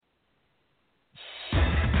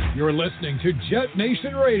You're listening to Jet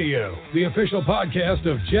Nation Radio, the official podcast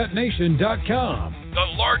of JetNation.com,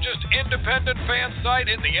 the largest independent fan site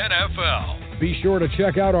in the NFL. Be sure to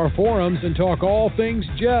check out our forums and talk all things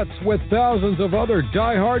Jets with thousands of other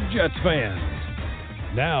diehard Jets fans.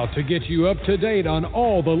 Now, to get you up to date on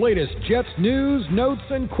all the latest Jets news, notes,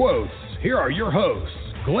 and quotes, here are your hosts,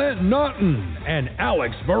 Glenn Naughton and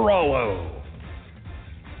Alex Varallo.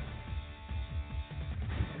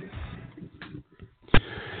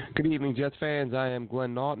 Good evening, Jets fans. I am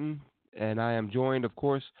Glenn Naughton, and I am joined, of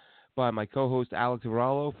course, by my co-host Alex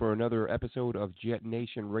Varallo for another episode of Jet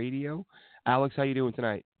Nation Radio. Alex, how you doing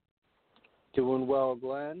tonight? Doing well,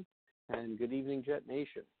 Glenn, and good evening, Jet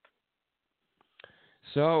Nation.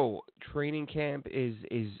 So, training camp is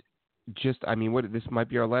just, this might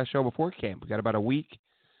be our last show before camp. We got about a week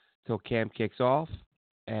till camp kicks off,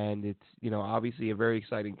 and it's, obviously a very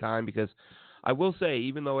exciting time because I will say,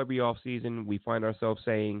 even though every offseason we find ourselves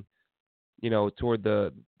saying, toward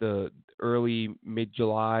the early,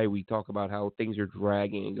 mid-July, we talk about how things are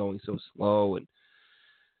dragging and going so slow and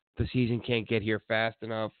the season can't get here fast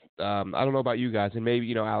enough. I don't know about you guys, and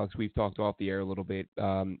maybe, Alex, we've talked off the air a little bit.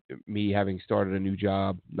 Me having started a new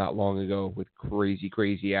job not long ago with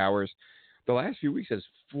crazy hours. The last few weeks has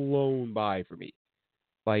flown by for me.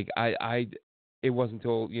 Like, it wasn't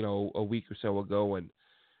until, a week or so ago when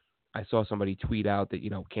I saw somebody tweet out that,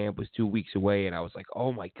 camp was 2 weeks away, and I was like,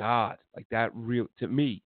 oh, my God. Like, that to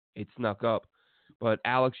me, it snuck up. But,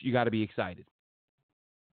 Alex, you got to be excited.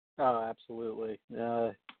 Oh, absolutely.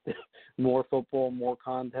 More football, more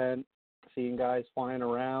content, seeing guys flying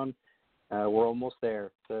around. We're almost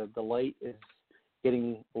there. The light is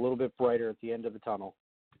getting a little bit brighter at the end of the tunnel.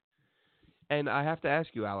 And I have to ask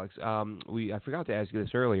you, Alex, I forgot to ask you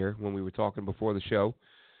this earlier when we were talking before the show.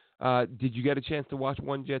 Did you get a chance to watch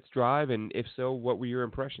One Jets Drive? And if so, what were your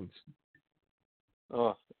impressions?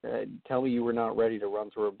 Oh, tell me you were not ready to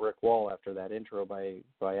run through a brick wall after that intro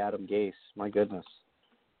by Adam Gase. My goodness.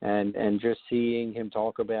 And just seeing him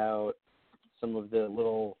talk about some of the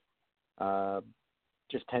little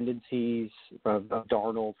just tendencies of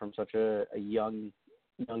Darnold from such a young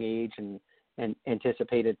age and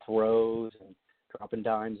anticipated throws and dropping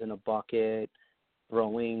dimes in a bucket,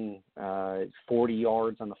 throwing 40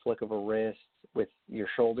 yards on the flick of a wrist with your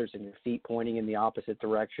shoulders and your feet pointing in the opposite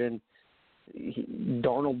direction.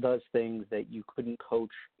 Darnold does things that you couldn't coach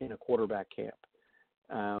in a quarterback camp.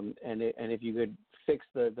 And if you could fix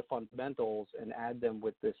the fundamentals and add them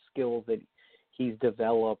with the skills that he's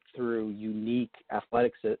developed through unique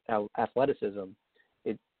athleticism,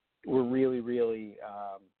 we're really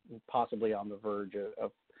possibly on the verge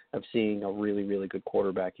of seeing a really good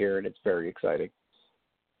quarterback here, and it's very exciting.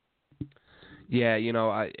 Yeah,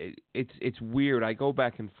 it's weird. I go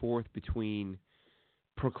back and forth between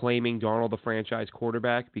proclaiming Darnold the franchise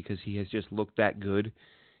quarterback because he has just looked that good.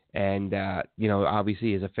 And,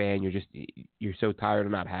 obviously as a fan, you're so tired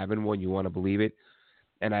of not having one, you want to believe it.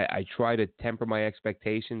 And I try to temper my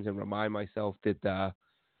expectations and remind myself that,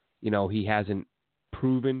 he hasn't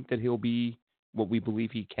proven that he'll be what we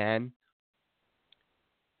believe he can.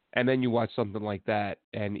 And then you watch something like that,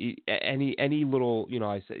 and any little,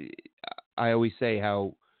 I always say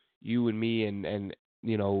how you and me and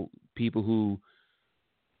people who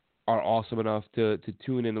are awesome enough to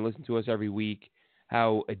tune in and listen to us every week,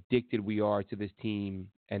 how addicted we are to this team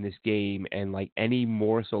and this game, and like any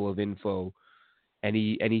morsel of info,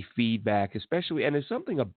 any feedback, especially, and there's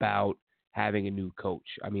something about having a new coach.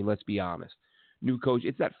 I mean, let's be honest, new coach,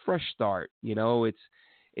 it's that fresh start, it's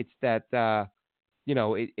that,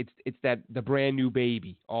 it's that the brand new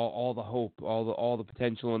baby, all the hope, all the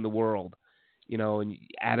potential in the world, and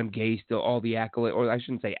Adam Gase, all the accolades, or I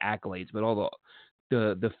shouldn't say accolades, but all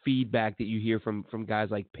the feedback that you hear from guys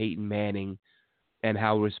like Peyton Manning, and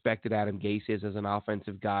how respected Adam Gase is as an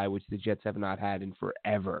offensive guy, which the Jets have not had in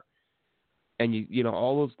forever. And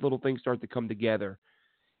all those little things start to come together,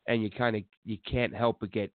 and you can't help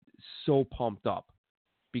but get so pumped up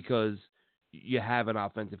because you have an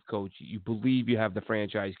offensive coach. You believe you have the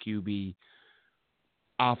franchise QB.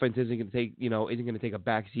 Offense isn't going to take a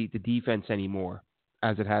backseat to defense anymore,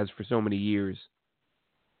 as it has for so many years.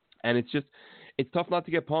 And it's tough not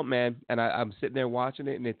to get pumped, man. And I'm sitting there watching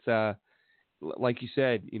it, and it's like you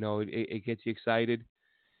said, it gets you excited.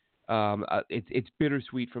 It's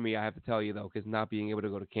bittersweet for me, I have to tell you, though, because not being able to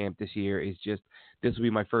go to camp this year this will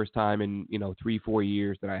be my first time in 3-4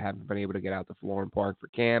 years that I haven't been able to get out to Florham Park for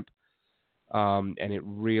camp, and it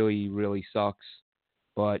really sucks.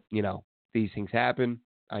 But these things happen.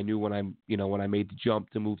 I knew when I made the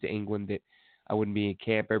jump to move to England that I wouldn't be in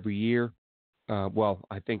camp every year. Well,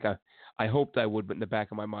 I think I hoped I would, but in the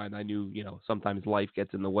back of my mind, I knew, sometimes life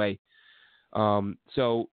gets in the way.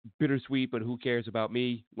 So bittersweet, but who cares about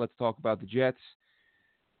me? Let's talk about the Jets.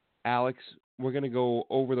 Alex, we're going to go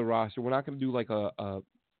over the roster. We're not going to do like a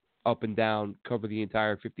up and down, cover the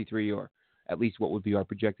entire 53, or at least what would be our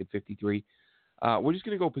projected 53. We're just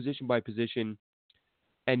going to go position by position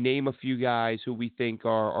and name a few guys who we think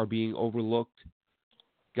are being overlooked,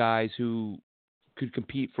 guys who could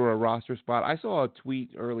compete for a roster spot. I saw a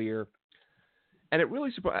tweet earlier, and it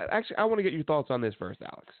really surprised. Actually, I want to get your thoughts on this first,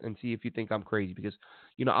 Alex, and see if you think I'm crazy, because,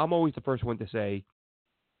 I'm always the first one to say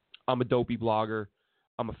I'm a dopey blogger.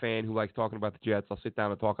 I'm a fan who likes talking about the Jets. I'll sit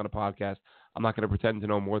down and talk on a podcast. I'm not going to pretend to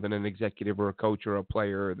know more than an executive or a coach or a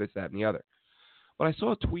player or this, that, and the other. But I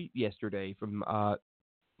saw a tweet yesterday from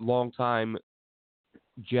longtime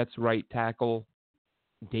Jets right tackle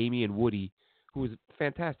Damien Woody, who is a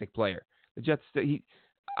fantastic player. The Jets,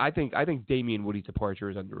 I think Damien Woody's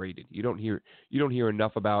departure is underrated. You don't hear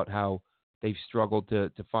enough about how they've struggled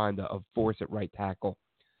to find a force at right tackle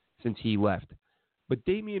since he left. But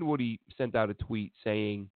Damien Woody sent out a tweet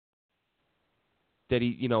saying that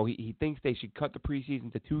he thinks they should cut the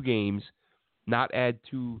preseason to 2 games, not add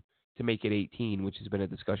 2 to make it 18, which has been a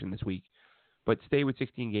discussion this week, but stay with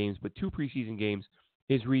 16 games, but 2 preseason games.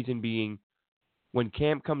 His reason being, when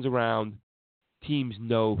camp comes around, teams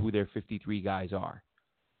know who their 53 guys are.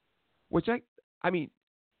 Which I mean,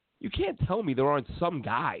 you can't tell me there aren't some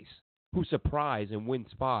guys who surprise and win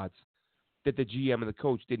spots that the GM and the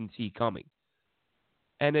coach didn't see coming.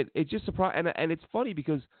 And it just surprised, and it's funny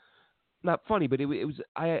because, not funny, but it was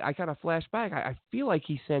I kind of flashed back. I feel like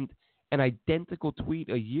he sent an identical tweet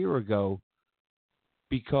a year ago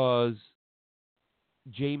because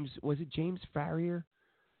James Farrier?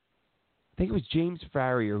 I think it was James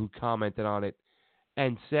Farrier who commented on it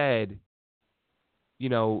and said,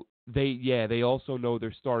 they also know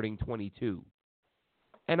they're starting 22.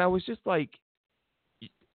 And I was just like,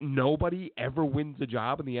 nobody ever wins a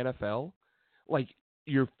job in the NFL? Like,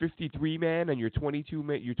 your 53 man and your 22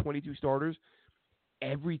 starters,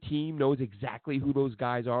 every team knows exactly who those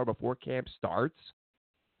guys are before camp starts?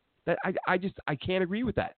 That I can't agree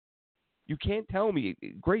with that. You can't tell me,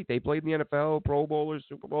 great, they played in the NFL, Pro Bowlers,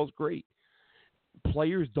 Super Bowls, great.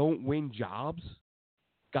 Players don't win jobs.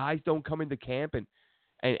 Guys don't come into camp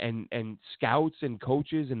and scouts and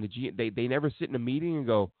coaches and they never sit in a meeting and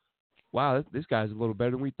go, wow, this guy's a little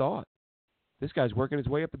better than we thought. This guy's working his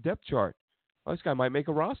way up the depth chart. Oh, this guy might make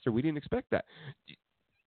a roster. We didn't expect that.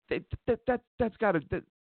 That's got to.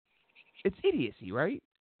 It's idiocy, right?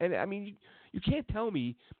 And I mean, you can't tell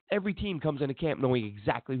me every team comes into camp knowing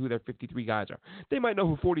exactly who their 53 guys are. They might know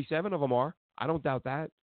who 47 of them are. I don't doubt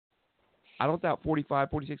that. I don't doubt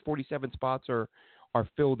 45, 46, 47 spots are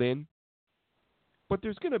filled in. But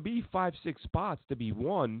there's going to be 5, 6 spots to be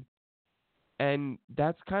won, and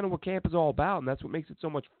that's kind of what camp is all about, and that's what makes it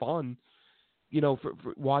so much fun. For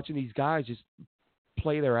watching these guys just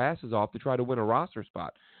play their asses off to try to win a roster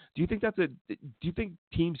spot. Do you think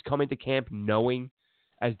teams come into camp knowing,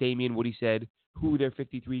 as Damien Woody said, who their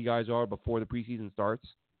 53 guys are before the preseason starts?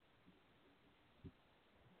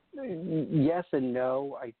 Yes and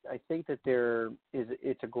no. I think that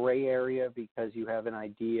it's a gray area because you have an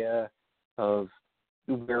idea of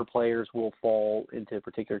where players will fall into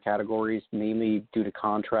particular categories, mainly due to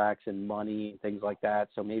contracts and money and things like that.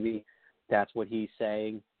 So maybe that's what he's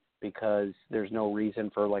saying, because there's no reason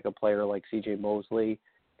for like a player like C.J. Mosley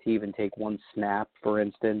to even take 1 snap, for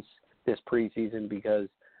instance, this preseason, because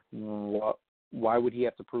why would he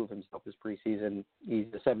have to prove himself this preseason? He's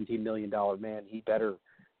a $17 million man. He better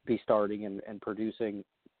be starting and producing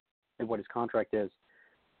at what his contract is.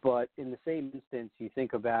 But in the same instance, you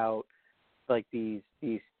think about like these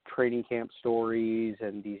training camp stories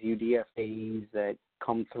and these UDFAs that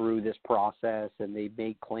come through this process and they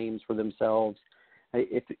make claims for themselves.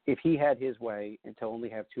 If he had his way and to only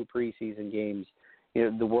have 2 preseason games,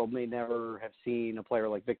 the world may never have seen a player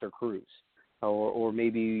like Victor Cruz, or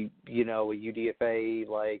maybe a UDFA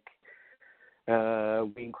like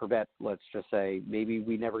Wayne Corbett. Let's just say maybe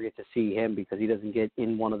we never get to see him because he doesn't get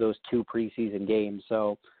in one of those 2 preseason games.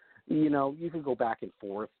 So, you could go back and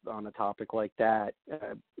forth on a topic like that.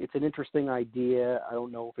 It's an interesting idea. I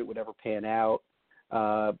don't know if it would ever pan out.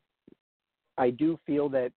 I do feel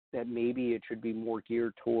that maybe it should be more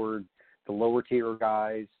geared toward the lower tier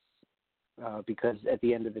guys because at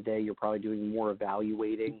the end of the day, you're probably doing more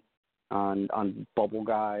evaluating on bubble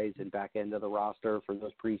guys and back end of the roster for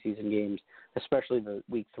those preseason games, especially the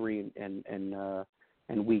week 3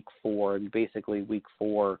 and week 4. And basically week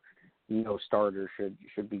 4, no starter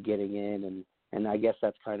should be getting in. And I guess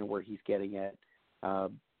that's kind of where he's getting at.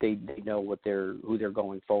 They know who they're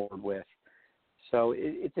going forward with. So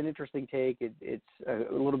it's an interesting take. It's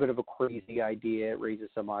a little bit of a crazy idea. It raises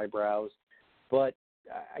some eyebrows. But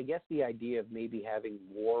I guess the idea of maybe having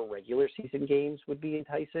more regular season games would be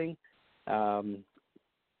enticing. Because,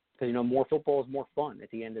 more football is more fun at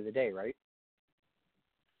the end of the day, right?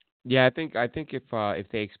 Yeah, I think if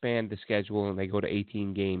they expand the schedule and they go to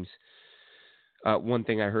 18 games, one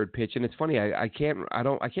thing I heard pitched, and it's funny, I can't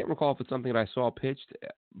recall if it's something that I saw pitched,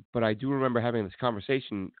 but I do remember having this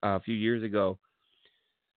conversation a few years ago,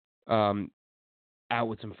 out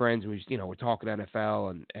with some friends, and we're talking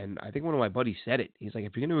NFL, and I think one of my buddies said it. He's like,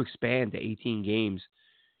 if you're going to expand to 18 games,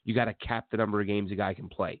 you got to cap the number of games a guy can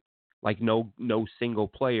play. Like no single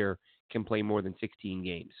player can play more than 16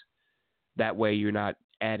 games. That way, you're not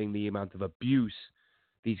adding the amount of abuse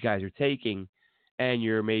these guys are taking. And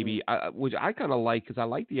you're maybe, which I kind of like, because I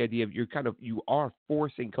like the idea of you are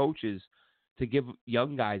forcing coaches to give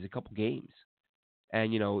young guys a couple games.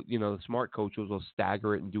 And, the smart coaches will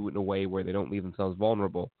stagger it and do it in a way where they don't leave themselves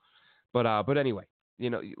vulnerable. But anyway,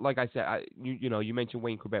 like I said, you mentioned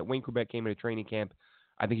Wayne Corbett. Wayne Corbett came into training camp.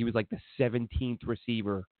 I think he was like the 17th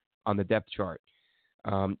receiver on the depth chart.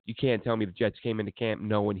 You can't tell me the Jets came into camp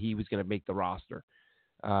knowing he was going to make the roster.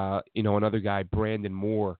 Another guy, Brandon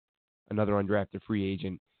Moore, another undrafted free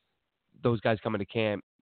agent. Those guys come into camp,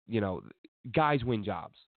 guys win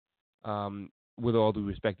jobs. With all due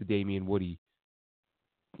respect to Damian Woody,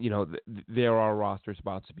 there are roster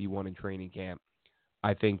spots to be won in training camp.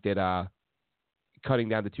 I think that cutting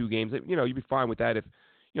down to 2 games, you'd be fine with that if,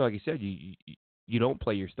 like you said, you don't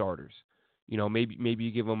play your starters. Maybe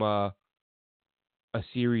you give them a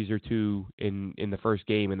series or 2 in the first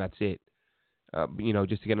game and that's it.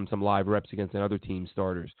 Just to get them some live reps against another team's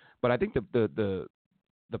starters. But I think the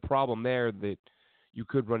problem there that you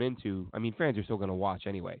could run into, fans are still going to watch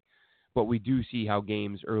anyway, but we do see how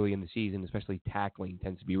games early in the season, especially tackling,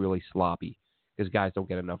 tends to be really sloppy because guys don't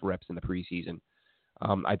get enough reps in the preseason.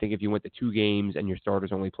 I think if you went to 2 games and your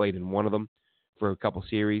starters only played in one of them for a couple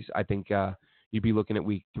series, I think you'd be looking at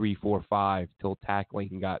week 3, 4, 5 till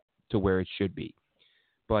tackling got to where it should be.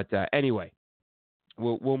 But anyway,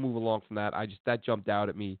 we'll move along from that. That jumped out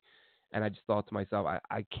at me, and I just thought to myself,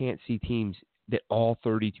 I can't see teams that all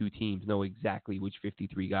 32 teams know exactly which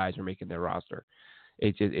 53 guys are making their roster.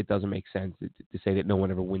 It doesn't make sense to say that no one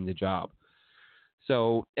ever wins a job.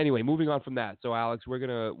 So anyway, moving on from that. So Alex, we're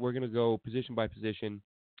gonna go position by position,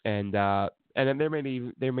 and then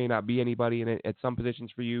there may not be anybody in it at some positions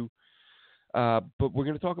for you, but we're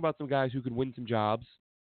gonna talk about some guys who can win some jobs,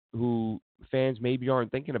 who fans maybe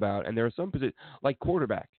aren't thinking about, and there are some positions like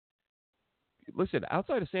quarterback. Listen,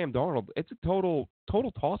 outside of Sam Darnold, it's a total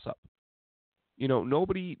toss-up.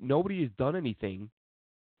 Nobody has done anything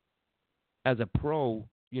as a pro,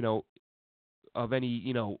 of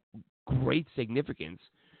any, great significance.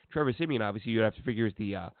 Trevor Siemian, obviously, you'd have to figure is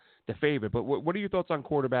the favorite. But what are your thoughts on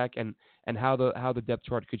quarterback and how the depth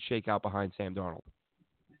chart could shake out behind Sam Darnold?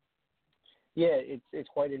 Yeah, it's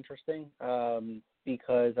quite interesting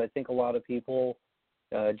because I think a lot of people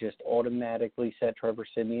just automatically set Trevor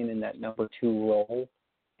Siemian in that number 2 role,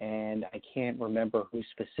 and I can't remember who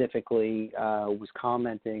specifically was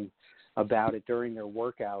commenting about it during their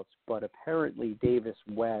workouts, but apparently Davis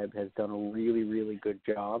Webb has done a really, really good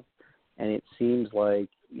job, and it seems like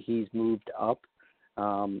he's moved up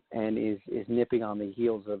and is nipping on the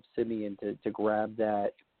heels of Siemian to grab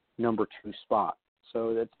that number 2 spot.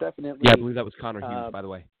 So that's definitely... Yeah, I believe that was Connor Hughes, by the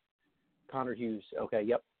way. Connor Hughes, okay,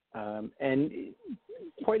 yep. And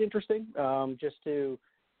quite interesting just to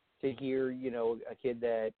hear, a kid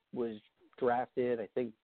that was drafted, I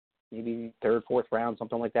think, maybe 3rd, 4th round,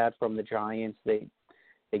 something like that, from the Giants. They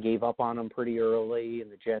gave up on him pretty early, and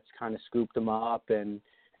the Jets kind of scooped him up, and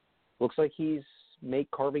looks like he's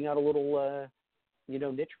carving out a little,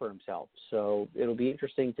 niche for himself. So it'll be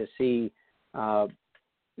interesting to see,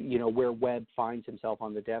 where Webb finds himself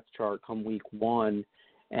on the depth chart come week 1.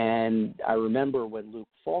 And I remember when Luke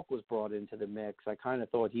Falk was brought into the mix, I kind of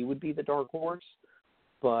thought he would be the dark horse,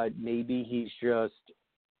 but maybe he's just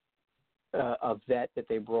a vet that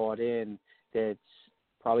they brought in that's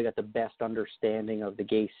probably got the best understanding of the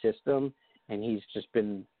Gase system, and he's just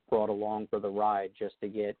been brought along for the ride just to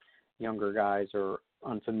get younger guys or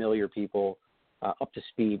unfamiliar people up to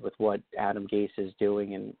speed with what Adam Gase is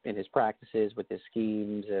doing in his practices, with his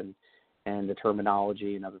schemes and the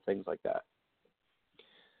terminology and other things like that.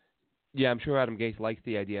 Yeah, I'm sure Adam Gase likes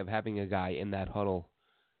the idea of having a guy in that huddle,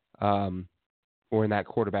 or in that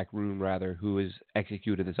quarterback room, rather, who has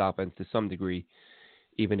executed this offense to some degree,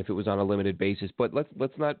 even if it was on a limited basis. But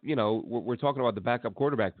let's not, we're talking about the backup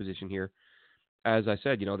quarterback position here. as I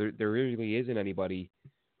said, there really isn't anybody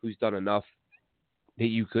who's done enough that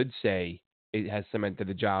you could say it has cemented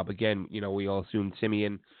the job. Again, we all assumed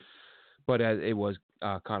Simeon, but it was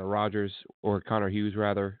Connor Rogers, or Connor Hughes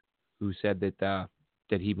rather, who said that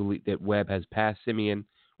he believed that Webb has passed Simeon,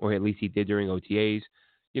 or at least he did during OTAs.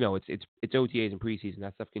 It's OTAs and preseason.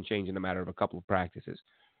 That stuff can change in a matter of a couple of practices.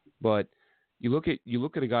 But you look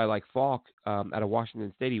at a guy like Falk out of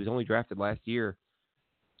Washington State. He was only drafted last year,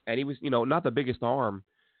 and he was not the biggest arm,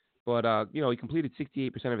 but he completed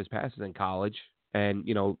 68% of his passes in college, and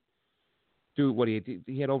through what he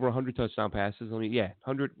had over 100 touchdown passes.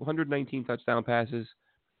 119 touchdown passes,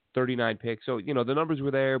 39 picks. So the numbers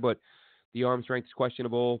were there, but the arm strength is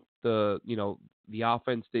questionable. The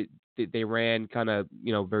offense that they ran kind of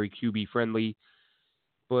very QB friendly.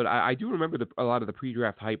 But I do remember a lot of the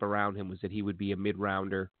pre-draft hype around him was that he would be a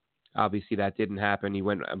mid-rounder. Obviously, that didn't happen. He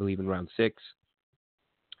went, I believe, in round 6.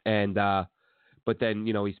 And but then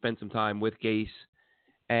he spent some time with Gase,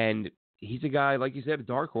 and he's a guy, like you said, a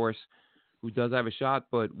dark horse who does have a shot.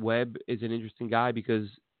 But Webb is an interesting guy because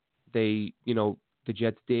the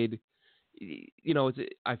Jets did.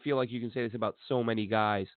 I feel like you can say this about so many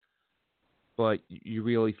guys, but you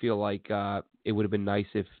really feel like it would have been nice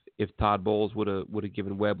if Todd Bowles would have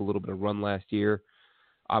given Webb a little bit of run last year.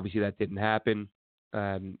 Obviously, that didn't happen,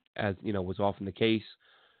 as was often the case.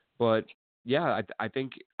 But yeah, I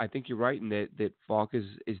think you're right in that Falk is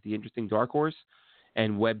the interesting dark horse,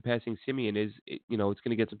 and Webb passing Simeon is it's going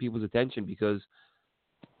to get some people's attention because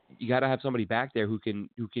you got to have somebody back there who can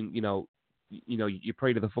you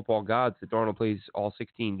pray to the football gods that Darnold plays all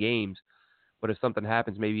 16 games, but if something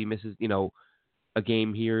happens, maybe he misses a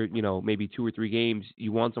game here, maybe 2 or 3 games,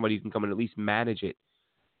 you want somebody who can come and at least manage it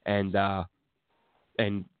and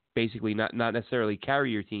basically not necessarily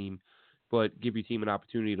carry your team, but give your team an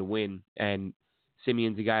opportunity to win. And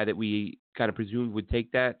Simeon's a guy that we kind of presumed would take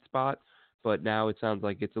that spot, but now it sounds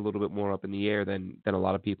like it's a little bit more up in the air than a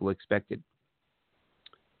lot of people expected.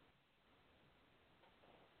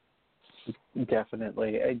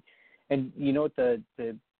 Definitely. And what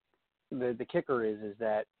the kicker is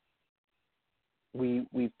that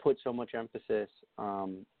we've put so much emphasis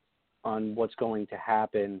on what's going to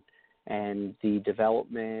happen and the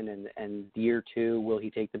development and year 2, will he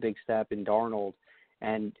take the big step in Darnold?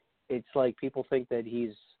 And it's like people think that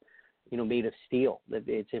he's made of steel, that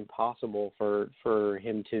it's impossible for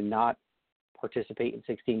him to not participate in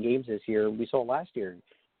 16 games this year. We saw last year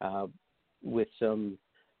with some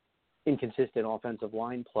inconsistent offensive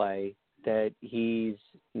line play that he's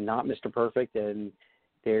not Mr. Perfect, and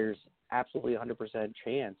there's absolutely 100%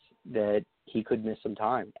 chance that he could miss some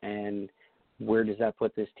time. And where does that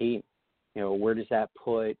put this team? Where does that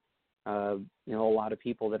put a lot of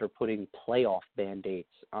people that are putting playoff band-aids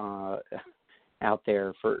out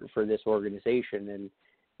there for this organization? And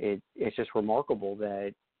it's just remarkable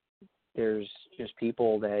that there's just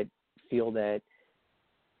people that feel that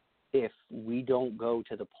if we don't go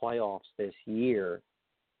to the playoffs this year,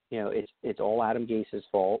 it's all Adam Gase's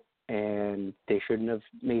fault, and they shouldn't have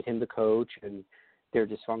made him the coach, and they're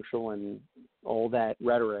dysfunctional and all that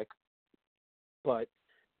rhetoric. But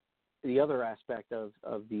the other aspect of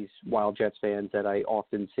these Wild Jets fans that I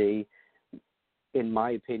often see, in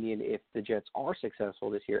my opinion, if the Jets are successful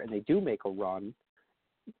this year and they do make a run,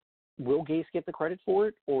 will Gase get the credit for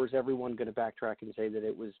it, or is everyone going to backtrack and say that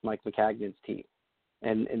it was Mike Maccagnan's team?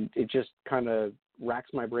 And it just kind of racks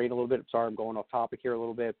my brain a little bit. I'm sorry, I'm going off topic here a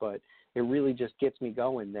little bit, but it really just gets me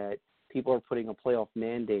going that people are putting a playoff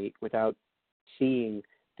mandate without seeing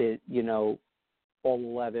that, all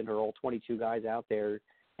 11 or all 22 guys out there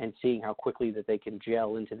and seeing how quickly that they can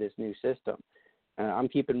gel into this new system. I'm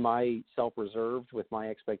keeping myself reserved with my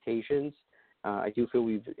expectations. I do feel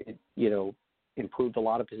we've, improved a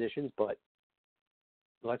lot of positions, but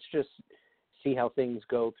let's just see how things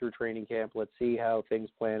go through training camp. Let's see how things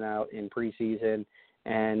plan out in preseason.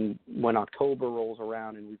 And when October rolls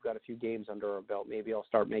around and we've got a few games under our belt, maybe I'll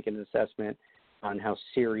start making an assessment on how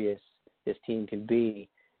serious this team can be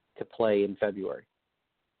to play in February.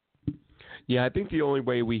 Yeah, I think the only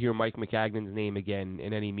way we hear Mike Maccagnan's name again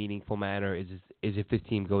in any meaningful manner is if this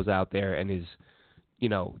team goes out there and is,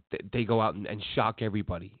 they go out and shock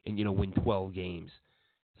everybody and, win 12 games,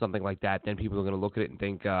 something like that. Then people are going to look at it and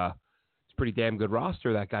think, it's a pretty damn good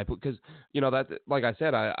roster, that guy. Because, that, like I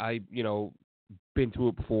said, I been through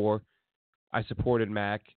it before. I supported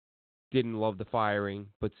Mac, didn't love the firing,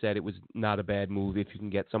 but said it was not a bad move if you can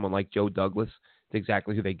get someone like Joe Douglas. It's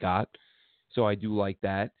exactly who they got. So I do like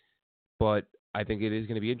that. But I think it is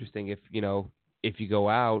going to be interesting if you go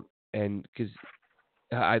out and because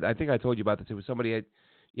I think I told you about this. It was somebody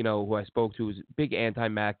who I spoke to, was a big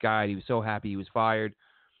anti-Mac guy. He was so happy he was fired.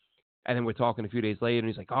 And then we're talking a few days later, and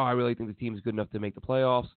he's like, "Oh, I really think the team's good enough to make the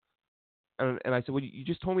playoffs." And I said, "Well, you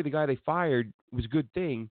just told me the guy they fired was a good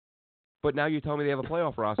thing, but now you're telling me they have a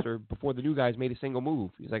playoff roster before the new guys made a single move."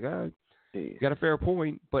 He's like, "You got a fair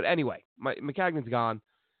point." But anyway, Maccagnan's gone.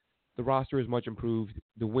 The roster is much improved.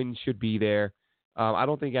 The win should be there. I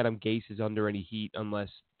don't think Adam Gase is under any heat unless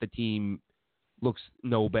the team looks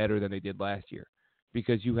no better than they did last year,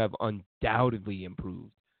 because you have undoubtedly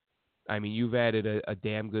improved. I mean, you've added a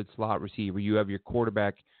damn good slot receiver. You have your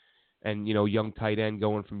quarterback and, young tight end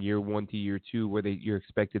going from year 1 to year 2 where you're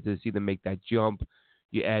expected to see them make that jump.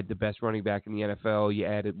 You add the best running back in the NFL. You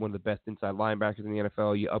added one of the best inside linebackers in the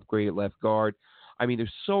NFL. You upgraded left guard. I mean,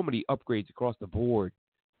 there's so many upgrades across the board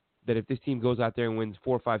that if this team goes out there and wins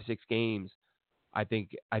 4, 5, 6 games, I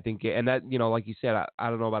think, and that, like you said, I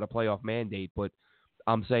don't know about a playoff mandate, but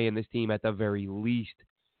I'm saying this team at the very least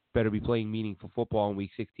better be playing meaningful football in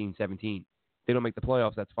week 16, 17. If they don't make the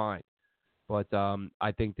playoffs, that's fine. But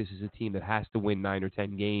I think this is a team that has to win 9 or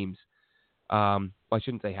 10 games. Well, I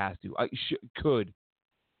shouldn't say has to. Could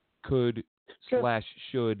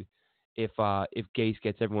should if Gase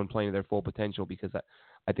gets everyone playing to their full potential, because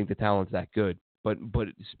I think the talent's that good. But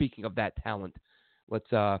speaking of that talent,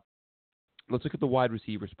 let's look at the wide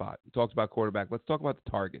receiver spot. We talked about quarterback. Let's talk about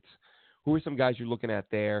the targets. Who are some guys you're looking at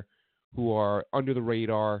there who are under the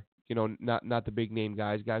radar? Not the big name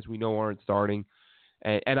guys we know aren't starting.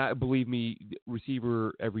 And I believe me,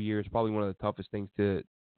 receiver every year is probably one of the toughest things to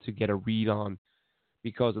get a read on,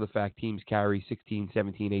 because of the fact teams carry 16,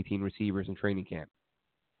 17, 18 receivers in training camp.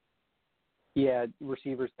 Yeah,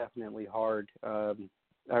 receivers definitely hard.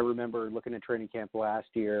 I remember looking at training camp last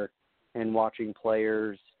year and watching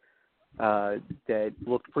players that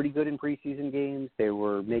looked pretty good in preseason games. They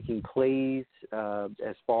were making plays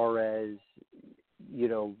as far as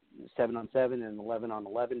 7-on-7 and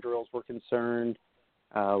 11-on-11 drills were concerned.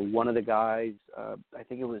 One of the guys, I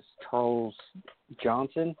think it was Charles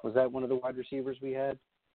Johnson, was that one of the wide receivers we had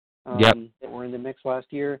Yep. that were in the mix last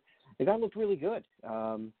year? The guy looked really good.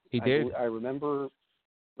 He did. I remember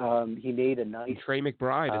he made a nice... Trey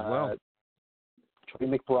McBride as well. Trey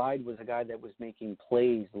McBride was a guy that was making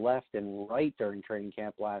plays left and right during training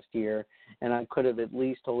camp last year, and I could have at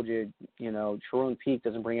least told you, Sharon Peake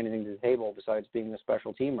doesn't bring anything to the table besides being a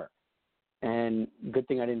special teamer. And good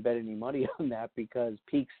thing I didn't bet any money on that, because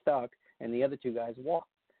Peake stuck and the other two guys walked.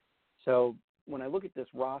 So when I look at this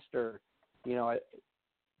roster,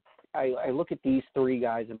 I look at these three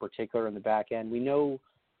guys in particular in the back end. We know,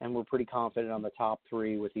 and we're pretty confident on the top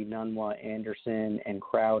three with Enunwa, Anderson, and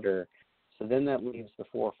Crowder. So then that leaves the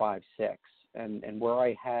 4, 5, 6. And where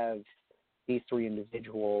I have these three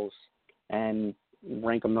individuals, and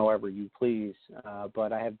rank them however you please,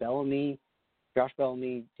 but I have Josh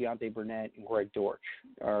Bellamy, Deontay Burnett, and Greg Dortch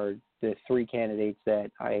are the three candidates that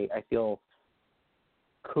I feel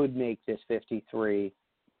could make this 53.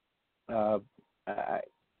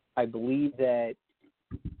 I believe that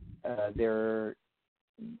there's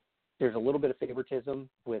a little bit of favoritism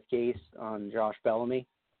with Gase on Josh Bellamy,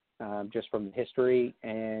 just from the history,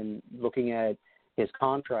 and looking at his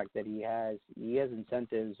contract that he has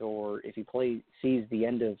incentives, or if he sees the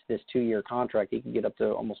end of this 2-year contract, he can get up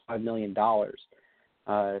to almost $5 million.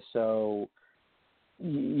 So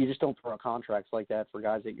you just don't throw out contracts like that for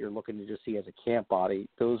guys that you're looking to just see as a camp body.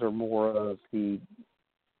 Those are more of the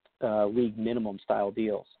league minimum style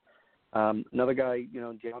deals. Another guy,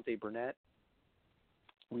 Deontay Burnett,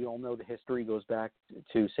 we all know the history goes back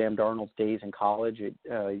to Sam Darnold's days in college at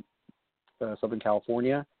Southern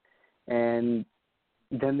California. And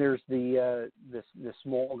then there's the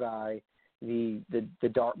small guy,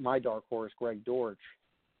 my dark horse, Greg Dortch,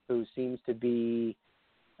 who seems to be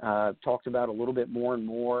talked about a little bit more and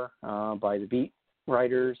more by the beat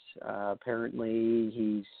writers. Apparently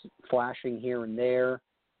he's flashing here and there.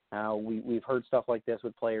 We've heard stuff like this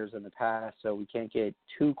with players in the past, so we can't get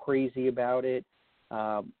too crazy about it.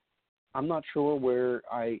 I'm not sure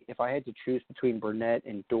if I had to choose between Burnett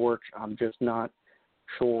and Dortch, I'm just not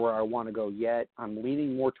sure where I want to go yet. I'm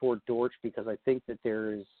leaning more toward Dortch because I think that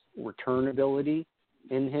there is return ability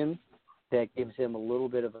in him that gives him a little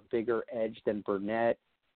bit of a bigger edge than Burnett.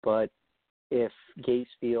 But if Gase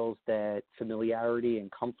feels that familiarity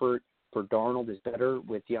and comfort for Darnold is better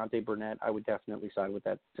with Deontay Burnett, I would definitely side with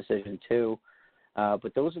that decision too.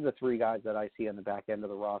 But those are the three guys that I see on the back end of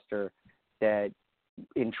the roster that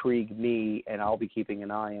intrigue me, and I'll be keeping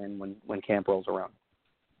an eye on when camp rolls around.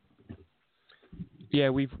 Yeah,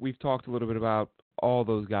 we've talked a little bit about all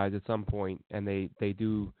those guys at some point, and they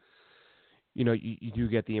do, you do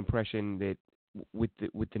get the impression that with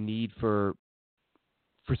the need for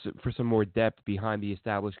for some more depth behind the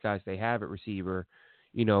established guys they have at receiver.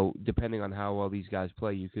 You know, depending on how well these guys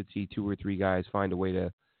play, you could see 2 or 3 guys find a way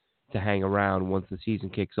to hang around once the season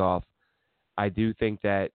kicks off. I do think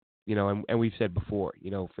that, you know, and we've said before,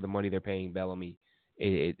 you know, for the money they're paying Bellamy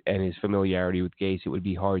and his familiarity with Gase, it would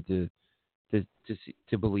be hard to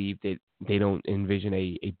believe that they don't envision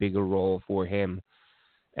a bigger role for him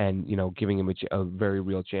and, you know, giving him a very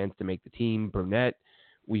real chance to make the team. Burnett,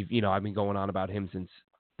 I've been going on about him since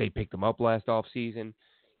they picked him up last offseason.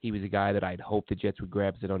 He was a guy that I'd hoped the Jets would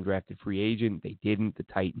grab as an undrafted free agent. They didn't. The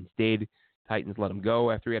Titans did. Titans let him go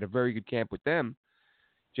after he had a very good camp with them.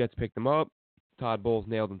 Jets picked him up. Todd Bowles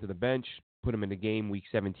nailed him to the bench, put him in the game week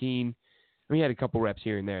 17. I mean, he had a couple reps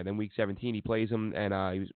here and there. Then week 17, he plays him, and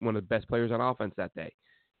he was one of the best players on offense that day.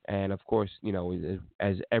 And, of course, you know,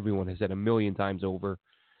 as everyone has said a million times over,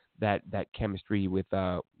 that chemistry with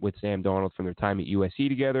Sam Darnold from their time at USC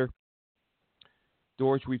together.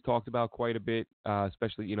 Dortch, we've talked about quite a bit,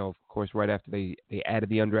 especially, you know, of course, right after they added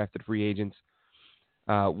the undrafted free agents.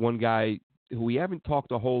 One guy who we haven't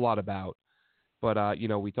talked a whole lot about, but, you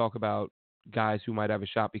know, we talk about guys who might have a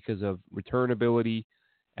shot because of return ability,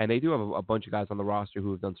 and they do have a bunch of guys on the roster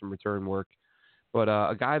who have done some return work. But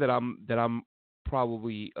a guy that I'm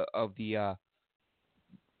probably of the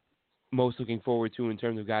most looking forward to in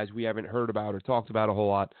terms of guys we haven't heard about or talked about a whole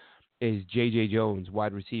lot is J.J. Jones,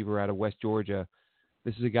 wide receiver out of West Georgia.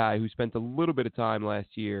 This is a guy who spent a little bit of time last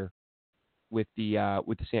year with the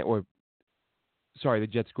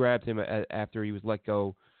Jets grabbed him after he was let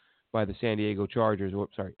go by the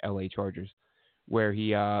LA Chargers, where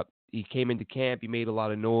he came into camp, he made a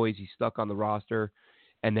lot of noise, he stuck on the roster,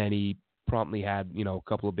 and then he promptly had, you know, a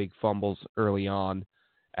couple of big fumbles early on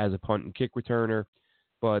as a punt and kick returner.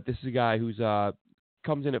 But this is a guy who's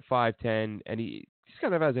comes in at 5'10", and he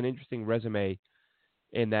kind of has an interesting resume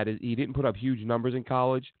in that he didn't put up huge numbers in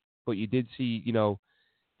college, but you did see, you know,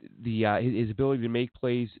 his ability to make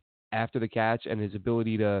plays after the catch and his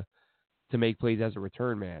ability to make plays as a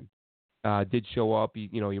return man did show up. He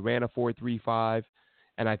ran a 4.35,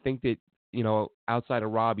 and I think that, you know, outside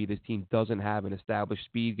of Robbie, this team doesn't have an established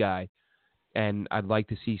speed guy, and I'd like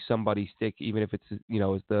to see somebody stick, even if it's, you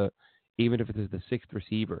know, as the 6th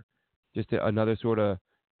receiver, just another sort of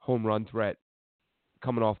home run threat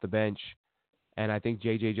coming off the bench. And I think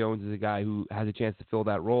J.J. Jones is a guy who has a chance to fill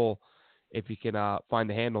that role if he can find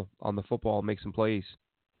the handle on the football and make some plays.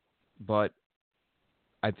 But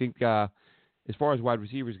I think as far as wide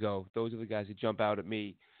receivers go, those are the guys that jump out at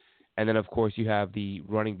me. And then, of course, you have the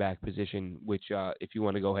running back position, which if you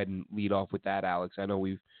want to go ahead and lead off with that, Alex, I know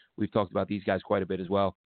we've talked about these guys quite a bit as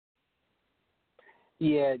well.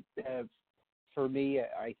 Yeah, for me,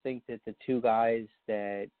 I think that the 2 guys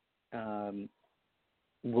that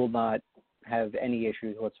will not have any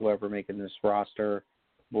issues whatsoever making this roster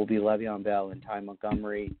will be Le'Veon Bell and Ty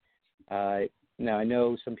Montgomery. Now, I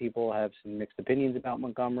know some people have some mixed opinions about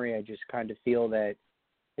Montgomery. I just kind of feel that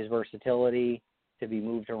his versatility to be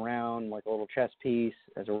moved around like a little chess piece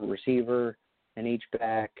as a receiver, an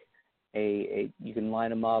H-back, you can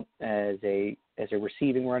line him up as a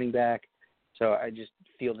receiving running back. So I just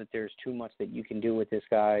feel that there's too much that you can do with this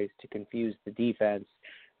guy to confuse the defense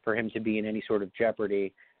for him to be in any sort of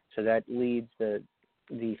jeopardy. So that leads the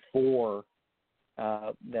 4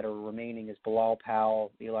 that are remaining is Bilal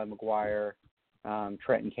Powell, Eli McGuire,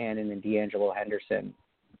 Trenton Cannon, and D'Angelo Henderson.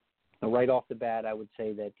 Now, right off the bat, I would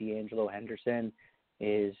say that D'Angelo Henderson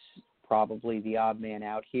is probably the odd man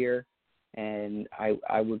out here, and I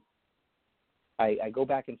go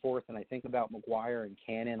back and forth, and I think about McGuire and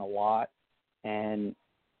Cannon a lot, and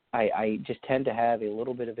I just tend to have a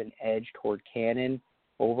little bit of an edge toward Cannon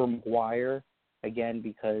over McGuire, again,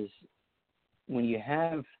 because when you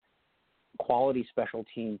have quality special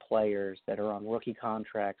team players that are on rookie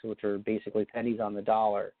contracts, which are basically pennies on the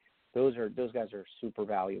dollar, those guys are super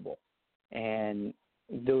valuable. And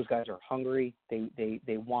those guys are hungry. They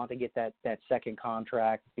want to get that second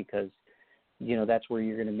contract because, you know, that's where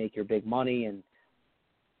you're going to make your big money. And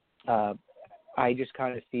I just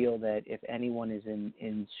kind of feel that if anyone is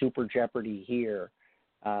in super jeopardy here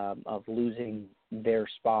of losing their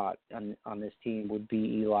spot on this team would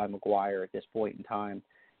be Eli McGuire at this point in time.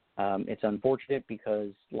 It's unfortunate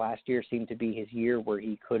because last year seemed to be his year where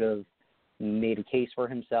he could have made a case for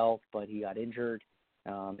himself, but he got injured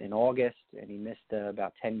in August, and he missed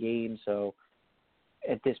about 10 games. So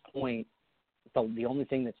at this point, the only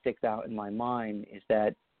thing that sticks out in my mind is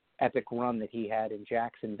that epic run that he had in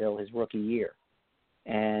Jacksonville his rookie year.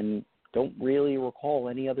 And don't really recall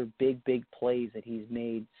any other big plays that he's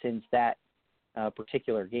made since that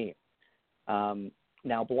particular game.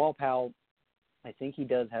 Now, Bilal Powell, I think he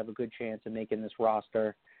does have a good chance of making this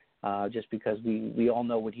roster, just because we all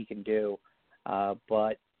know what he can do.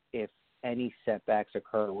 But if any setbacks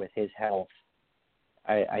occur with his health,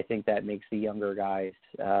 I think that makes the younger guys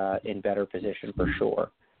in better position for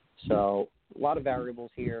sure. So a lot of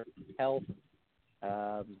variables here: health,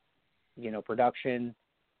 production,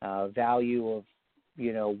 value of,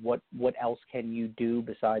 what else can you do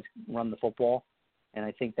besides run the football. And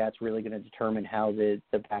I think that's really going to determine how the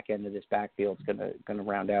back end of this backfield is going to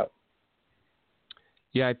round out.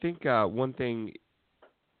 Yeah, I think one thing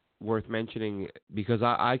worth mentioning, because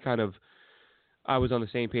I was on the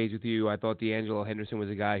same page with you. I thought D'Angelo Henderson was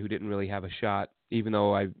a guy who didn't really have a shot, even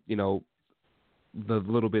though the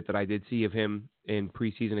little bit that I did see of him in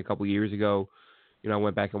preseason a couple years ago, I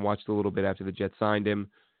went back and watched a little bit after the Jets signed him.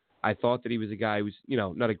 I thought that he was a guy who was,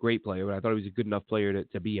 not a great player, but I thought he was a good enough player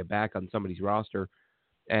to be a back on somebody's roster.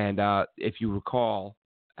 And if you recall,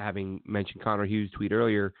 having mentioned Connor Hughes' tweet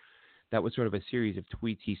earlier, that was sort of a series of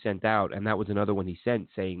tweets he sent out, and that was another one he sent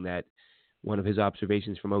saying that one of his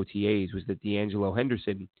observations from OTAs was that D'Angelo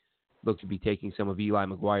Henderson looked to be taking some of Eli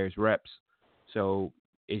McGuire's reps. So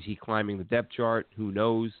is he climbing the depth chart? Who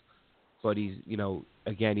knows? But he's,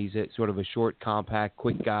 again, he's sort of a short, compact,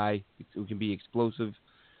 quick guy who can be explosive.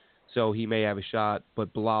 So he may have a shot.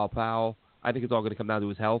 But Bilal Powell, I think it's all going to come down to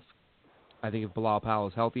his health. I think if Bilal Powell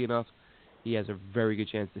is healthy enough, he has a very good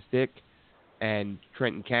chance to stick. And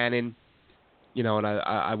Trenton Cannon, and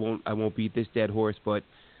I won't beat this dead horse, but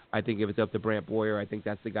I think if it's up to Brant Boyer, I think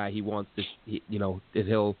that's the guy he wants to, that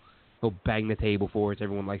he'll bang the table for, as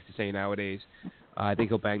everyone likes to say nowadays. I think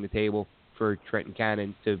he'll bang the table for Trenton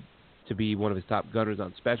Cannon to be one of his top gunners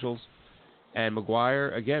on specials. And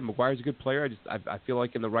McGuire's a good player. I feel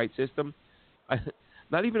like in the right system,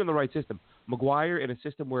 not even in the right system, McGuire in a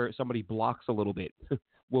system where somebody blocks a little bit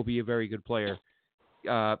will be a very good player.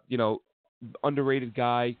 Underrated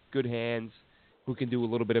guy, good hands, who can do a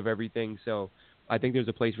little bit of everything. So I think there's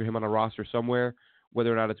a place for him on a roster somewhere.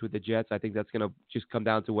 Whether or not it's with the Jets, I think that's going to just come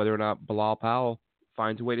down to whether or not Bilal Powell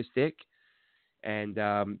finds a way to stick. And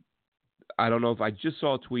I don't know if I just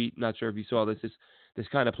saw a tweet. Not sure if you saw this. This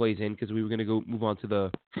kind of plays in because we were going to move on to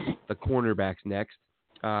the cornerbacks next.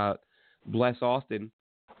 Bless Austin,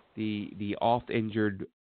 the oft-injured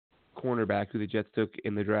cornerback who the Jets took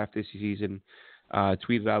in the draft this season,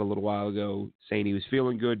 tweeted out a little while ago saying he was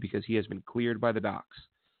feeling good because he has been cleared by the docs.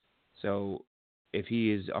 So if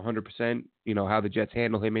he is 100%, how the Jets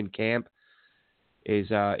handle him in camp is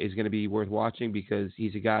going to be worth watching because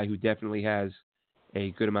he's a guy who definitely has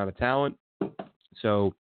a good amount of talent.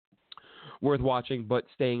 So worth watching, but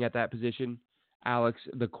staying at that position. Alex,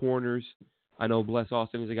 the corners. I know Bless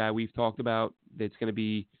Austin is a guy we've talked about that's going to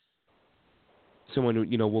be someone who,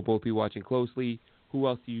 we'll both be watching closely. Who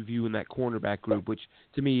else do you view in that cornerback group, which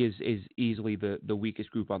to me is easily the weakest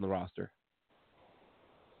group on the roster?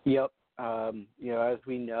 Yep. As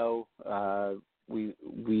we know,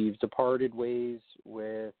 we've departed ways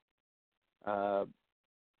with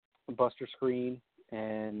Buster Screen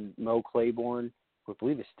and Mo Claiborne, who I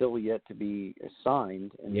believe is still yet to be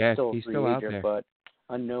signed, and yes, he's still out there, but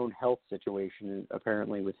unknown health situation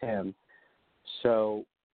apparently with him. So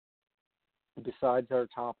besides our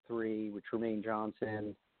top three, which remain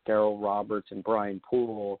Johnson, Darryl Roberts, and Brian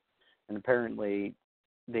Poole, and apparently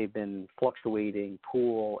they've been fluctuating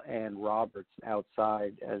Poole and Roberts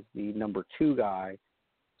outside as the number two guy.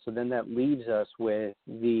 So then that leaves us with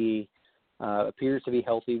the appears to be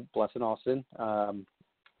healthy Blesson Austin,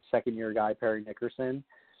 second-year guy Perry Nickerson,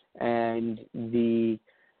 and the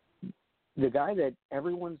guy that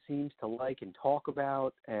everyone seems to like and talk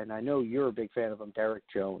about, and I know you're a big fan of him, Derek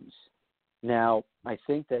Jones. Now, I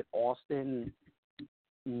think that Austin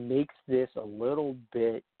makes this a little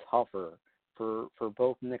bit tougher for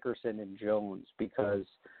both Nickerson and Jones, because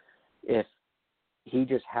if he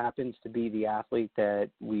just happens to be the athlete that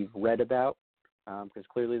we've read about, because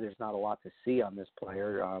clearly there's not a lot to see on this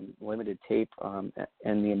player, limited tape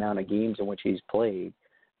and the amount of games in which he's played.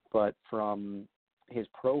 But from his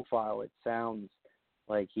profile, it sounds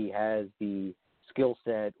like he has the skill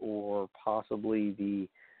set or possibly the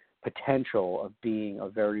potential of being a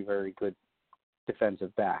very, very good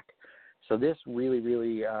defensive back. So this really,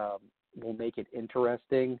 really will make it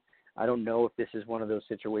interesting. I don't know if this is one of those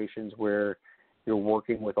situations where you're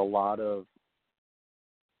working with a lot of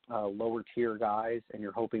lower tier guys and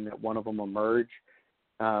you're hoping that one of them emerge.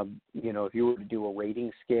 If you were to do a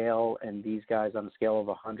rating scale and these guys on a scale of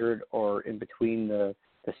 100 or in between the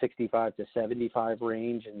 65 to 75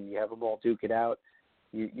 range and you have them all duke it out,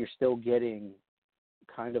 you're still getting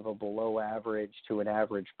kind of a below average to an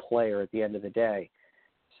average player at the end of the day.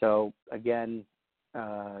 So again,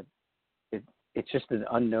 it's just an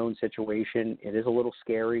unknown situation. It is a little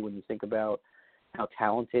scary when you think about how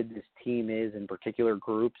talented this team is in particular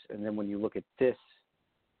groups, and then when you look at this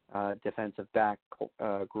defensive back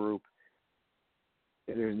group,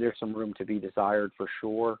 there's some room to be desired for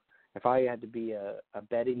sure. If I had to be a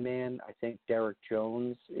betting man, I think Derek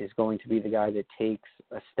Jones is going to be the guy that takes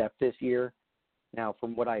a step this year. Now,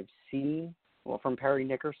 from what I've seen, from Perry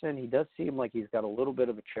Nickerson, he does seem like he's got a little bit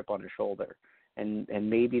of a chip on his shoulder, and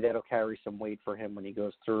maybe that'll carry some weight for him when he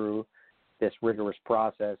goes through this rigorous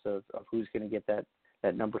process of who's going to get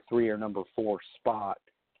that number 3 or number 4 spot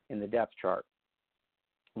in the depth chart.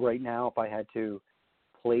 Right now, if I had to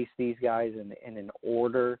place these guys in an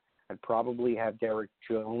order, I'd probably have Derek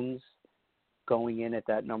Jones going in at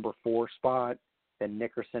that number 4 spot, then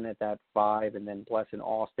Nickerson at that 5, and then Blesson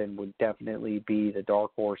Austin would definitely be the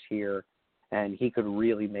dark horse here, and he could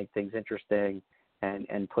really make things interesting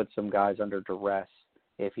and put some guys under duress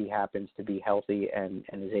if he happens to be healthy and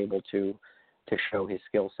is able to show his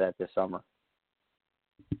skill set this summer.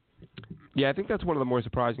 Yeah, I think that's one of the more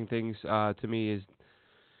surprising things to me is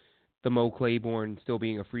the Mo Claiborne still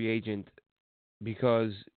being a free agent,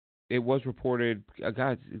 because it was reported, it's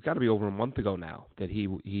got to be over a month ago now, that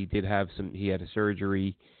he did have he had a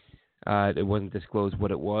surgery. It wasn't disclosed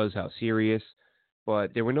what it was, how serious,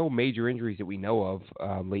 but there were no major injuries that we know of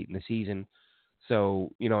late in the season.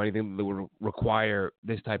 So, anything that would require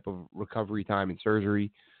this type of recovery time and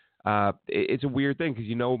surgery, it's a weird thing because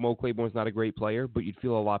Mo Claiborne's not a great player, but you'd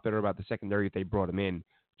feel a lot better about the secondary if they brought him in,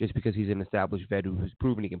 just because he's an established vet who's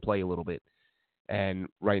proven he can play a little bit. And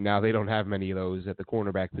right now they don't have many of those at the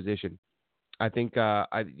cornerback position. I think,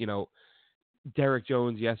 Derek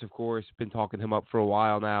Jones, yes, of course, been talking him up for a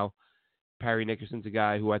while now. Perry Nickerson's a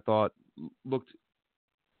guy who I thought looked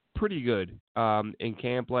pretty good in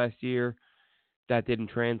camp last year. That didn't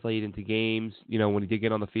translate into games. When he did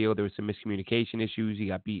get on the field, there was some miscommunication issues. He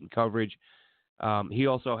got beat in coverage. He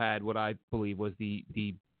also had what I believe was the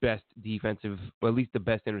best defensive, or at least the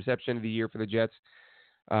best interception of the year for the Jets.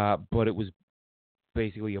 But it was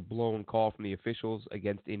basically a blown call from the officials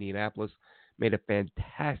against Indianapolis. Made a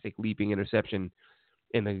fantastic leaping interception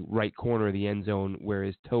in the right corner of the end zone where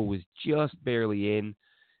his toe was just barely in,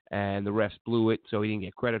 and the refs blew it, so he didn't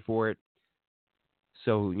get credit for it.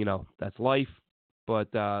 So, that's life.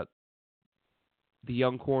 But the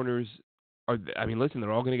young corners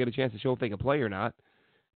they're all going to get a chance to show if they can play or not,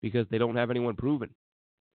 because they don't have anyone proven.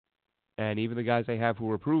 And even the guys they have who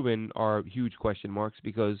are proven are huge question marks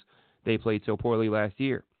because they played so poorly last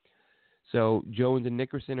year. So Jones and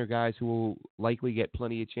Nickerson are guys who will likely get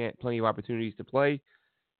plenty of opportunities to play,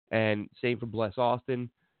 and same for Bless Austin.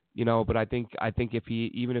 But I think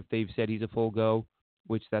even if they've said he's a full go,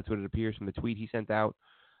 which that's what it appears from the tweet he sent out,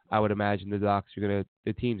 I would imagine the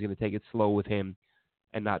team's gonna take it slow with him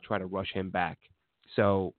and not try to rush him back.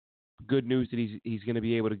 So good news that he's going to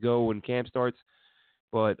be able to go when camp starts,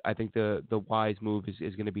 but I think the wise move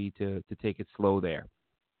is going to be to take it slow there.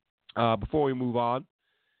 Before we move on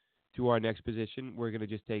to our next position, we're going to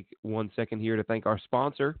just take 1 second here to thank our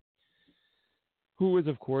sponsor, who is,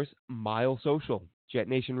 of course, Mile Social. Jet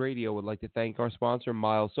Nation Radio would like to thank our sponsor,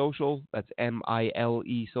 Mile Social. That's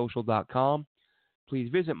milesocial.com. Please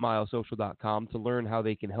visit milesocial.com to learn how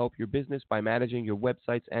they can help your business by managing your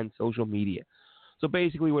websites and social media. So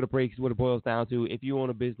basically what it boils down to, if you own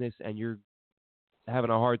a business and you're having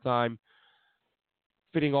a hard time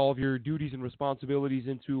fitting all of your duties and responsibilities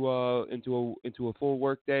into a full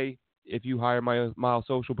work day, if you hire Mile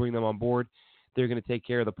Social, bring them on board, they're going to take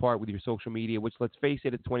care of the part with your social media, which, let's face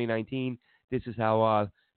it, it's 2019. This is how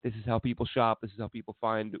people shop. This is how people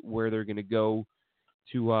find where they're going to go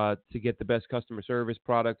to get the best customer service,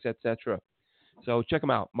 products, etc. So check them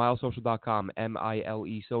out, milesocial.com,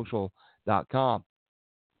 milesocial.com.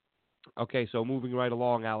 Okay, so moving right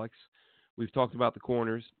along, Alex, we've talked about the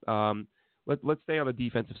corners. Let's stay on the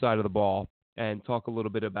defensive side of the ball and talk a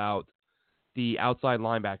little bit about the outside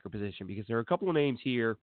linebacker position, because there are a couple of names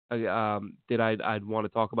here that I'd want to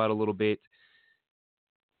talk about a little bit,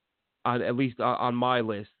 at least on my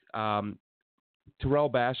list. Terrell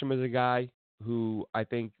Basham is a guy who I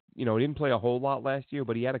think, didn't play a whole lot last year,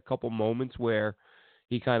 but he had a couple moments where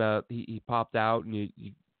he popped out, and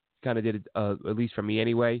you kind of did it, at least for me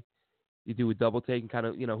anyway. You do a double take and kind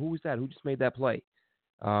of, who was that? Who just made that play?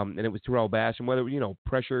 And it was Terrell Basham, whether,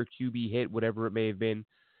 pressure, QB hit, whatever it may have been.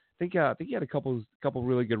 I think he had a couple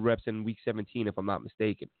really good reps in week 17, if I'm not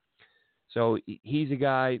mistaken. So he's a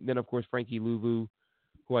guy. Then, of course, Frankie Louvu,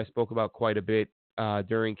 who I spoke about quite a bit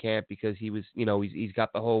during camp, because he was, he's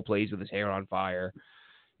got the whole plays with his hair on fire.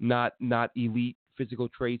 Not elite physical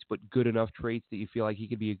traits, but good enough traits that you feel like he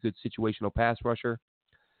could be a good situational pass rusher.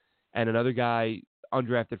 And another guy,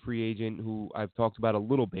 undrafted free agent, who I've talked about a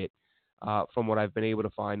little bit from what I've been able to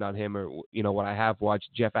find on him, or what I have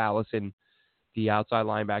watched, Jeff Allison, the outside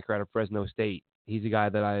linebacker out of Fresno State. He's a guy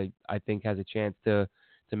that I think has a chance to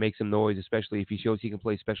make some noise, especially if he shows he can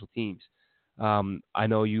play special teams. I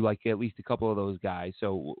know you like at least a couple of those guys.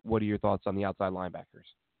 So what are your thoughts on the outside linebackers?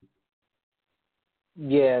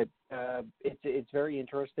 Yeah, it's very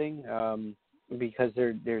interesting because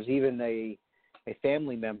there's even a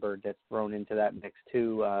family member that's thrown into that mix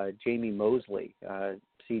too. Jamie Mosley,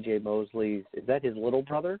 C.J. Mosley's, is that his little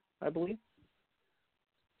brother, I believe?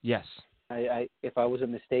 Yes. I if I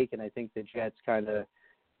wasn't mistaken, I think the Jets kind of,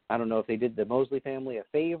 I don't know if they did the Mosley family a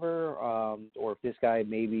favor, or if this guy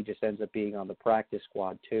maybe just ends up being on the practice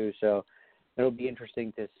squad too. So it'll be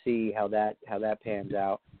interesting to see how that pans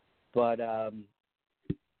out. But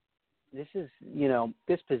this is,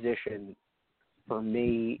 this position for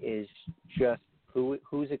me is just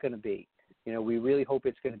who's it going to be? We really hope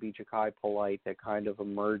it's going to be Jachai Polite that kind of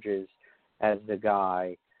emerges as the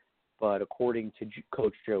guy. But according to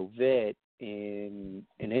Coach Joe Vitt, in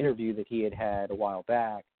an interview that he had a while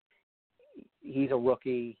back, he's a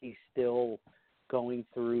rookie. He's still going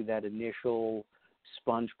through that initial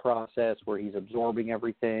sponge process where he's absorbing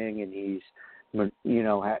everything, and he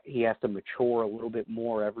has to mature a little bit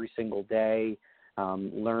more every single day,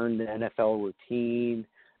 learn the NFL routine,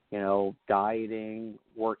 dieting,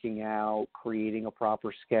 working out, creating a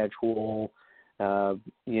proper schedule,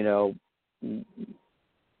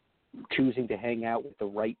 choosing to hang out with the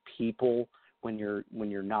right people when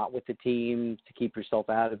you're not with the team to keep yourself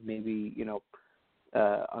out of maybe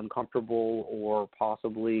uncomfortable or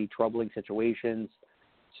possibly troubling situations.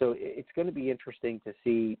 So it's going to be interesting to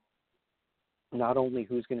see not only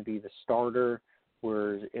who's going to be the starter,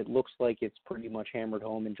 where it looks like it's pretty much hammered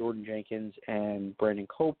home in Jordan Jenkins and Brandon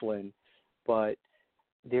Copeland, but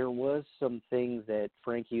there was some things that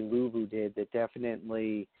Frankie Luvu did that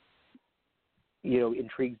definitely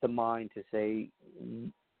intrigues the mind to say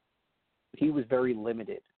he was very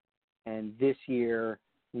limited. And this year,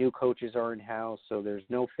 new coaches are in-house, so there's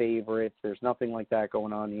no favorites. There's nothing like that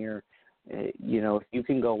going on here. If you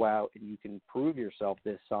can go out and you can prove yourself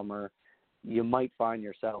this summer, you might find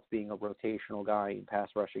yourself being a rotational guy in pass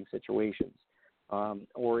rushing situations.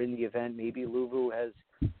 Or in the event, maybe Luvu has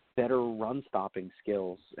better run-stopping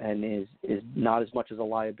skills and is not as much as a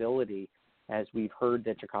liability as we've heard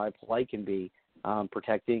that Jachai Polite can be,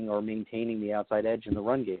 protecting or maintaining the outside edge in the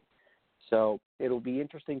run game. So it'll be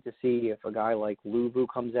interesting to see if a guy like Luvu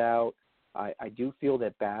comes out. I do feel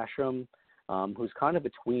that Basham, who's kind of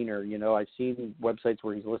a tweener, I've seen websites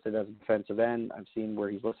where he's listed as a defensive end. I've seen where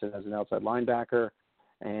he's listed as an outside linebacker.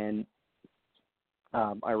 And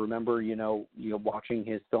I remember, watching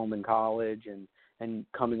his film in college and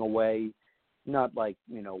coming away, not like,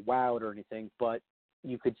 wowed or anything, but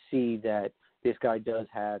you could see that this guy does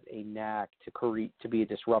have a knack to be a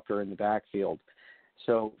disruptor in the backfield.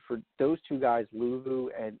 So for those two guys, Luvu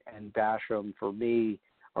and Basham, for me,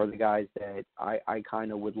 are the guys that I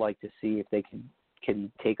kind of would like to see if they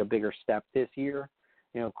can take a bigger step this year.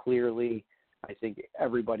 Clearly, I think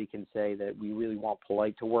everybody can say that we really want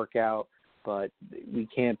Polite to work out, but we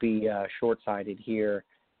can't be short-sighted here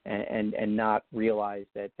and not realize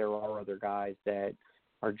that there are other guys that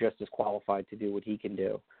are just as qualified to do what he can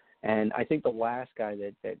do. And I think the last guy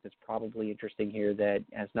that's probably interesting here that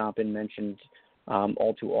has not been mentioned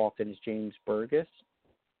all too often is James Burgess.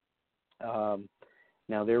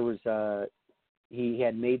 Now there was he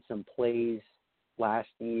had made some plays last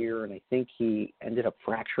year, and I think he ended up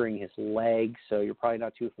fracturing his leg, so you're probably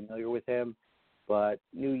not too familiar with him. But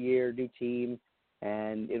new year, new team,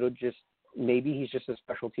 and maybe he's just a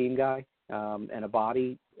special team guy and a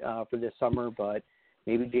body for this summer, but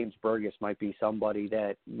maybe James Burgess might be somebody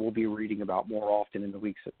that we'll be reading about more often in the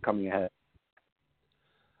weeks coming ahead.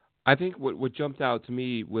 I think what jumped out to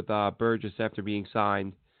me with Burgess after being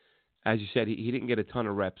signed, as you said, he didn't get a ton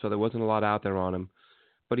of reps, so there wasn't a lot out there on him.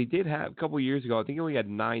 But he did have, a couple of years ago, I think he only had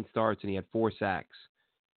 9 starts and he had 4 sacks,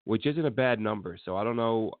 which isn't a bad number. So I don't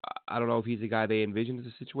know if he's a guy they envisioned as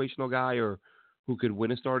a situational guy or who could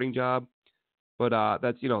win a starting job. But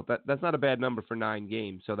that's that's not a bad number for 9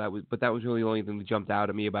 games. So that was really the only thing that jumped out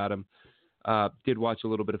at me about him. Did watch a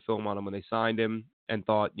little bit of film on him when they signed him and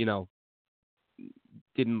thought,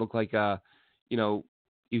 didn't look like he was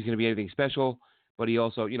going to be anything special. But he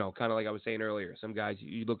also, kind of like I was saying earlier, some guys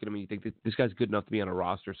you look at him and you think this guy's good enough to be on a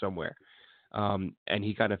roster somewhere, and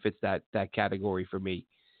he kind of fits that category for me.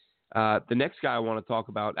 The next guy I want to talk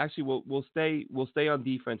about, actually, we'll stay on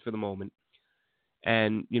defense for the moment.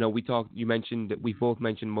 And, you mentioned that we both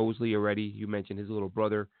mentioned Mosley already. You mentioned his little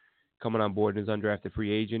brother coming on board as undrafted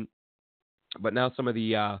free agent. But now some of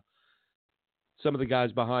the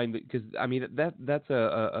guys behind, because I mean that's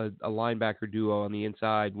a linebacker duo on the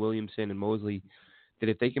inside, Williamson and Mosley, that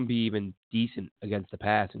if they can be even decent against the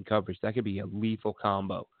pass and coverage, that could be a lethal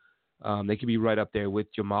combo. They could be right up there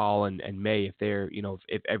with Jamal and May if they're,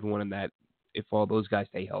 if everyone in that, if all those guys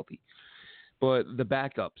stay healthy. But the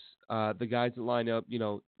backups, the guys that line up,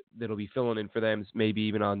 that'll be filling in for them, maybe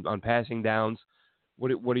even on passing downs.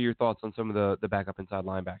 What are your thoughts on some of the backup inside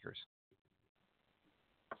linebackers?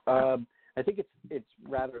 I think it's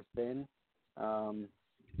rather thin, and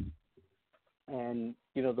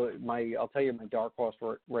I'll tell you my dark horse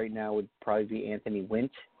right now would probably be Anthony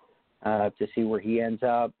Wint, to see where he ends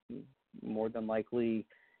up. More than likely,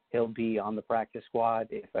 he'll be on the practice squad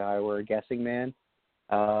if I were a guessing man.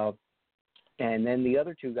 And then the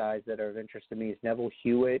other two guys that are of interest to me is Neville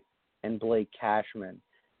Hewitt and Blake Cashman.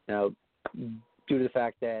 Now, due to the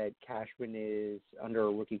fact that Cashman is under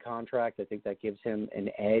a rookie contract, I think that gives him an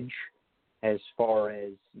edge as far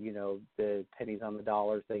as, the pennies on the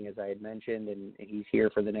dollar thing, as I had mentioned, and he's here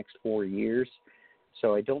for the next 4 years.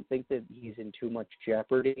 So I don't think that he's in too much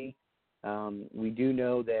jeopardy. We do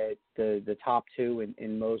know that the top two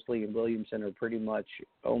in Mosley and Williamson are pretty much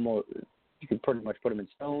you could pretty much put them in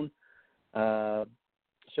stone. So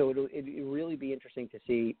it'll really be interesting to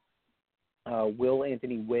see, will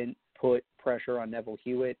Anthony Wint put pressure on Neville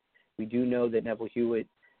Hewitt? We do know that Neville Hewitt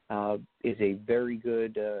is a very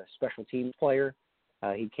good special teams player.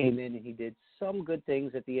 He came in and he did some good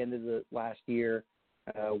things at the end of the last year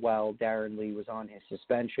while Darren Lee was on his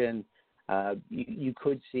suspension. You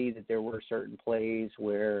could see that there were certain plays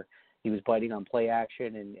where he was biting on play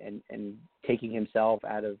action and taking himself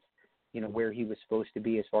out of, where he was supposed to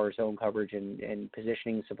be as far as zone coverage and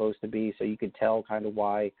positioning is supposed to be. So you could tell kind of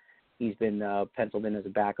why he's been penciled in as a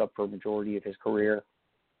backup for a majority of his career.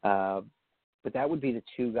 But that would be the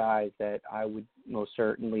two guys that I would most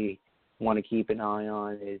certainly want to keep an eye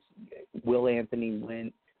on is, will Anthony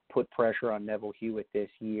Wint put pressure on Neville Hewitt this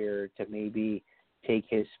year to maybe take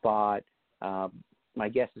his spot? My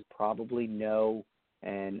guess is probably no,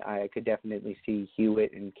 and I could definitely see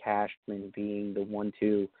Hewitt and Cashman being the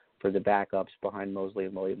 1-2 for the backups behind Mosley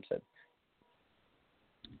and Williamson.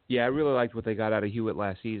 Yeah, I really liked what they got out of Hewitt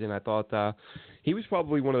last season. I thought he was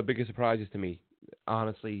probably one of the biggest surprises to me,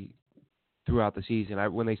 honestly, throughout the season.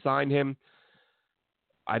 When they signed him,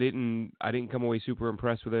 I didn't come away super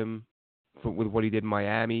impressed with him with what he did in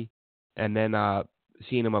Miami, and then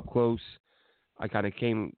seeing him up close, I kind of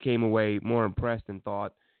came away more impressed and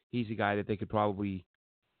thought he's a guy that they could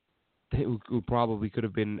who probably could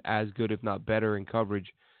have been as good, if not better, in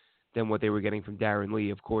coverage than what they were getting from Darren Lee.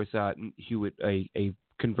 Of course, Hewitt, a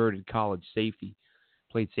converted college safety,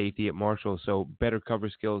 played safety at Marshall, so better cover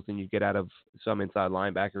skills than you get out of some inside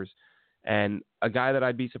linebackers. And a guy that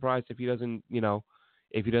I'd be surprised if he doesn't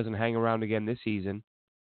hang around again this season.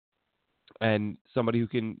 And somebody who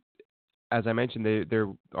can, as I mentioned, there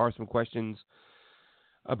are some questions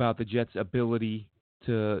about the Jets' ability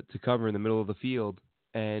to cover in the middle of the field.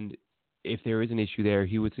 And if there is an issue there,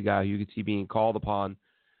 Hewitt's a guy who you could see being called upon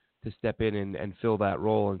to step in and fill that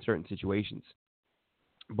role in certain situations.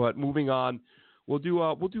 But moving on, we'll do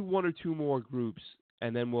one or two more groups,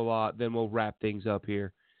 and then we'll wrap things up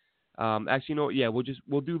here. Actually, no, yeah,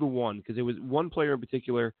 we'll do the one, because there was one player in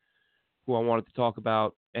particular who I wanted to talk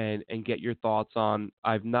about and get your thoughts on.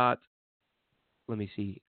 I've not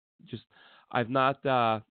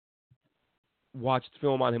watched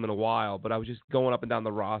film on him in a while, but I was just going up and down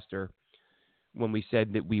the roster when we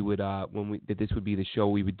said that we would that this would be the show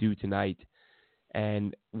we would do tonight,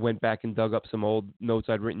 and went back and dug up some old notes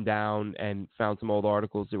I'd written down and found some old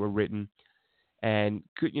articles that were written, and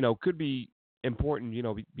could be important,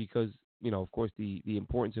 because of course the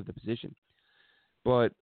importance of the position,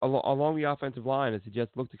 but along the offensive line, as the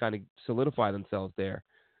Jets look to kind of solidify themselves there,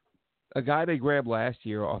 a guy they grabbed last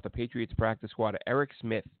year off the Patriots practice squad, Eric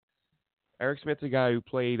Smith. Eric Smith's a guy who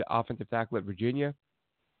played offensive tackle at Virginia.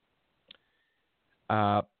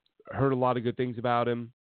 Heard a lot of good things about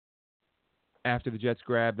him after the Jets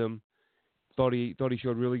grabbed him. Thought he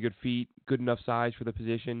showed really good feet, good enough size for the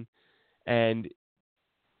position, and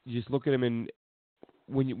you just look at him and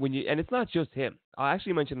when you and it's not just him. I'll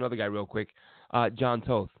actually mention another guy real quick, John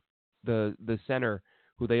Toth, the center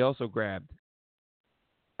who they also grabbed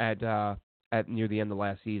at near the end of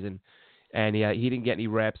last season, and he didn't get any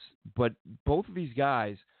reps, but both of these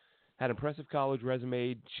guys had impressive college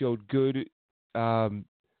resume, showed good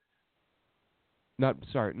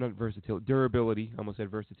durability. Almost said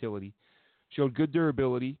versatility. Showed good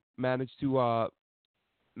durability. Managed to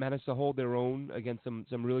hold their own against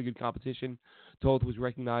some really good competition. Toth was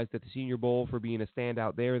recognized at the Senior Bowl for being a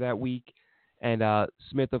standout there that week, And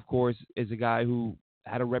Smith, of course, is a guy who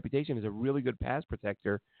had a reputation as a really good pass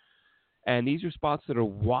protector. And these are spots that are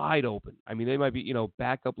wide open. I mean, they might be,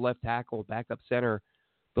 backup left tackle, backup center.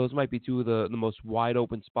 Those might be two of the most wide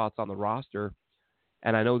open spots on the roster.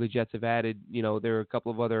 And I know the Jets have added, there are a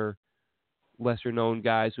couple of other lesser known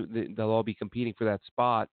guys who they'll all be competing for that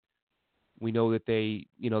spot. We know that they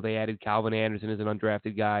added Calvin Anderson as an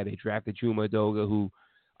undrafted guy. They drafted Chuma Edoga, who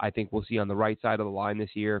I think we'll see on the right side of the line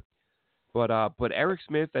this year. But Eric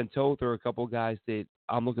Smith and Toth are a couple of guys that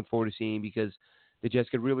I'm looking forward to seeing because the Jets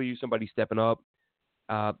could really use somebody stepping up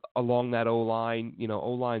along that O-line.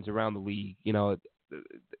 O-lines around the league.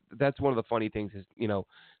 That's one of the funny things is,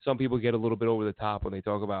 some people get a little bit over the top when they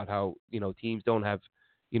talk about how, teams don't have,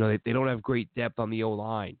 they don't have great depth on the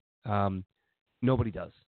O-line. Nobody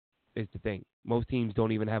does, is the thing. Most teams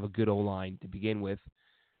don't even have a good O-line to begin with.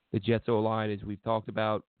 The Jets O-line, as we've talked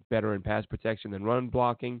about, better in pass protection than run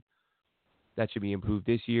blocking. That should be improved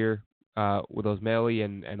this year with Osmele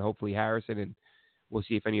and hopefully Harrison, and we'll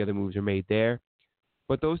see if any other moves are made there.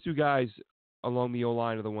 But those two guys along the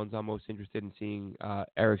O-line are the ones I'm most interested in seeing,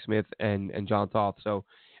 Eric Smith and John Toth. So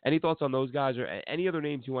any thoughts on those guys or any other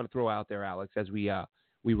names you want to throw out there, Alex, as we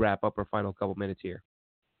wrap up our final couple minutes here?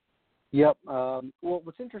 Yep. Well,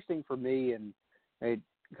 what's interesting for me, and it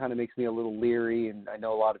kind of makes me a little leery, and I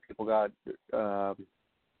know a lot of people got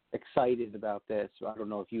excited about this. I don't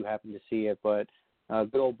know if you happen to see it, but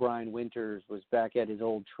good old Brian Winters was back at his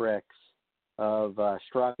old tricks of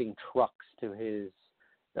strapping trucks to his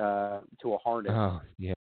to a harness. Oh,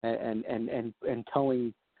 yeah. And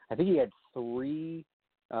towing. I think he had 3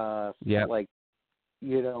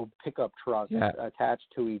 pickup trucks attached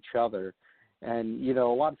to each other. And, a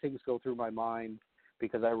lot of things go through my mind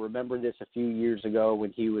because I remember this a few years ago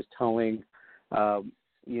when he was towing,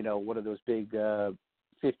 one of those big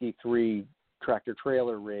 53 tractor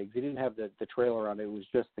trailer rigs. He didn't have the trailer on it. It was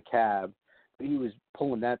just the cab. But he was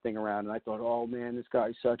pulling that thing around, and I thought, oh, man, this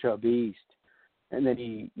guy's such a beast. And then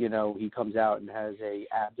he comes out and has a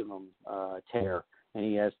abdomen tear, and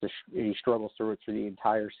he struggles through it through the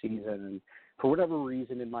entire season. And for whatever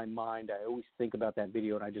reason in my mind, I always think about that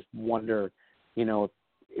video, and I just wonder,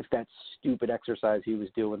 if that stupid exercise he was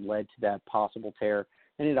doing led to that possible tear.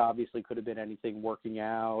 And it obviously could have been anything, working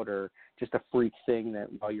out or just a freak thing that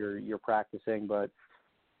while you're practicing, but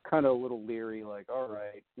kind of a little leery, like, all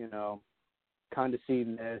right, kind of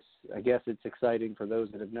seen this. I guess it's exciting for those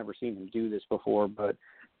that have never seen him do this before, but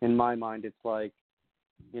in my mind, it's like,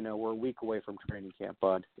 we're a week away from training camp,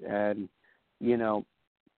 bud. And, we've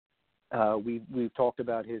talked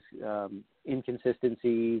about his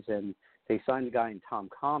inconsistencies, and they signed a guy in Tom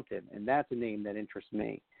Compton, and that's a name that interests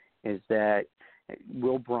me, is that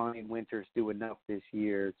will Brian Winters do enough this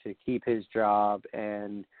year to keep his job,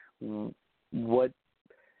 and what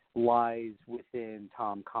lies within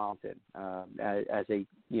Tom Compton as a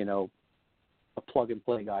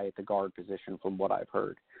plug-and-play guy at the guard position from what I've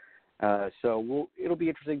heard. So it'll be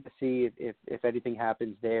interesting to see if anything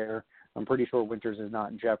happens there. I'm pretty sure Winters is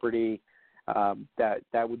not in jeopardy.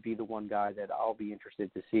 That would be the one guy that I'll be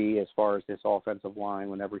interested to see as far as this offensive line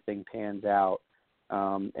when everything pans out.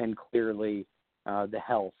 And clearly the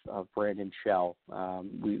health of Brandon Shell.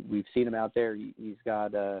 We've seen him out there. He's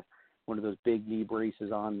got one of those big knee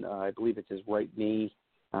braces on. I believe it's his right knee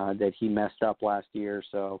that he messed up last year.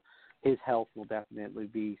 So his health will definitely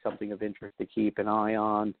be something of interest to keep an eye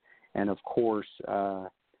on. And, of course, who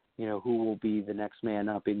will be the next man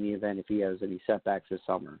up in the event if he has any setbacks this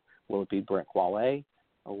summer? Will it be Brett Quale,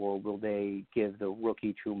 or will they give the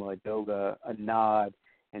rookie Chuma Edoga a nod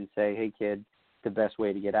and say, hey, kid, the best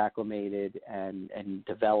way to get acclimated and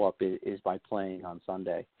develop is by playing on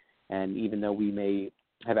Sunday? And even though we may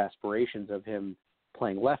have aspirations of him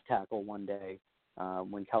playing left tackle one day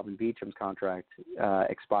when Calvin Beacham's contract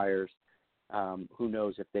expires, who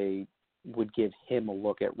knows if they would give him a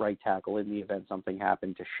look at right tackle in the event something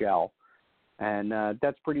happened to Shell. And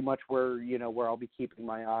that's pretty much where I'll be keeping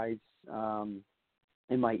my eyes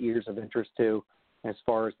and my ears of interest to as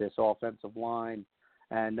far as this offensive line.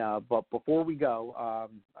 And but before we go,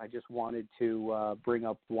 I just wanted to bring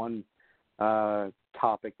up one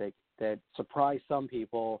topic that surprised some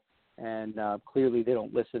people, and clearly they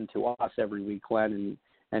don't listen to us every week, Glenn,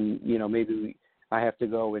 and maybe I have to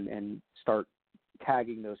go and start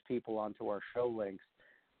tagging those people onto our show links.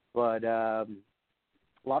 But a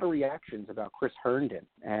lot of reactions about Chris Herndon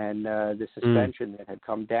and the suspension that had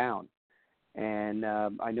come down. And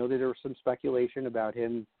I know that there was some speculation about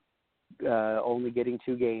him only getting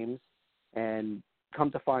 2 games. And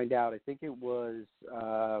come to find out, I think it was,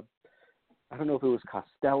 I don't know if it was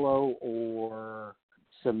Costello or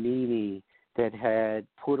Samini that had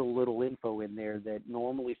put a little info in there that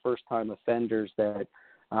normally first-time offenders that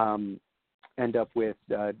end up with,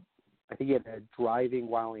 I think he had a driving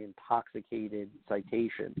while intoxicated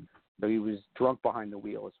citation. So he was drunk behind the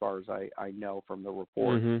wheel, as far as I know from the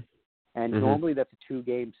report. And normally that's a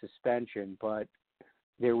 2-game suspension, but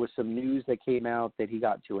there was some news that came out that he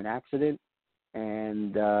got into an accident,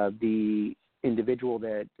 and the individual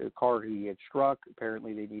the car he had struck,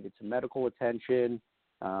 apparently they needed some medical attention.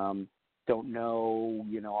 Don't know,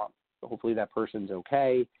 hopefully that person's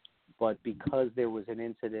okay. But because there was an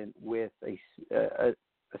incident with a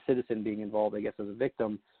citizen being involved, I guess, as a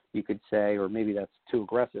victim, you could say, or maybe that's too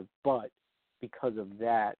aggressive, but because of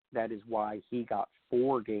that, that is why he got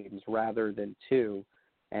 4 games rather than 2.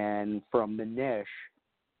 And from Manish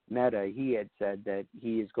Mehta, he had said that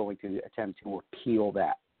he is going to attempt to appeal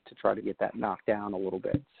that to try to get that knocked down a little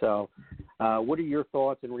bit. So what are your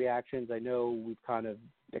thoughts and reactions? I know we've kind of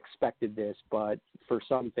expected this, but for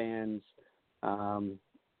some fans,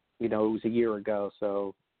 it was a year ago,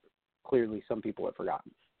 so clearly some people have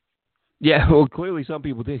forgotten. Yeah, well, clearly some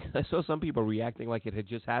people did. I saw some people reacting like it had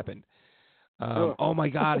just happened. Oh, my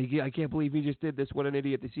God, I can't believe he just did this. What an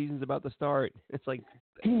idiot. The season's about to start. It's like,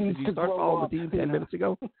 did you start following the team 10 minutes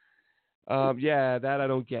ago? Yeah, that I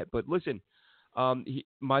don't get. But listen,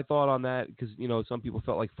 my thought on that, because, some people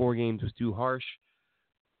felt like 4 games was too harsh.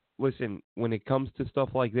 Listen, when it comes to stuff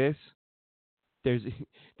like this,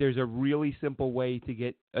 there's a really simple way to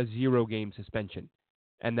get a 0-game suspension,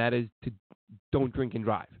 and that is to don't drink and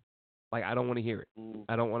drive. Like, I don't want to hear it.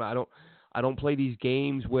 I don't play these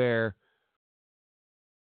games where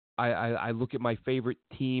I look at my favorite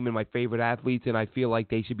team and my favorite athletes and I feel like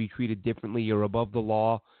they should be treated differently or above the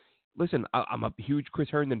law. Listen, I'm a huge Chris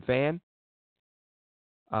Herndon fan.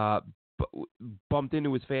 Bumped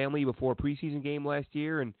into his family before a preseason game last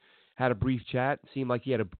year and had a brief chat. Seemed like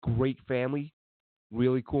he had a great family,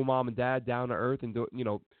 really cool mom and dad, down to earth, and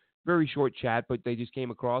very short chat, but they just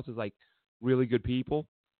came across as like really good people.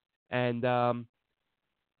 And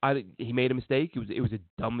he made a mistake. It was a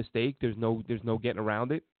dumb mistake. There's no getting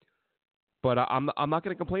around it. But I'm not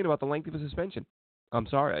going to complain about the length of a suspension. I'm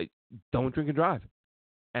sorry. Don't drink and drive,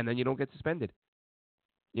 and then you don't get suspended.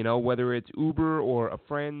 Whether it's Uber or a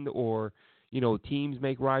friend or teams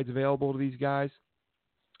make rides available to these guys.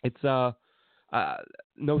 It's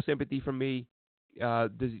no sympathy from me.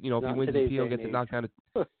 If he wins the appeal, gets it knocked down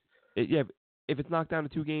to if it's knocked down to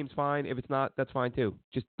 2 games, fine. If it's not, that's fine too.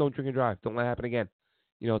 Just don't drink and drive. Don't let it happen again.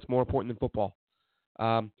 It's more important than football.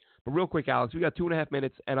 But real quick, Alex, we got 2.5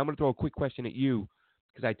 minutes, and I'm going to throw a quick question at you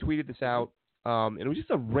because I tweeted this out, and it was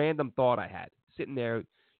just a random thought I had sitting there,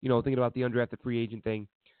 thinking about the undrafted free agent thing.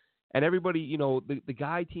 And everybody, the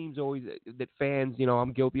guy teams always, that fans,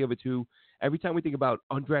 I'm guilty of it too. Every time we think about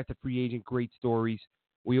undrafted free agent, great stories,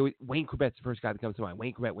 Wayne Corbett's the first guy that comes to mind.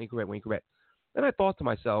 Wayne Corbett. And I thought to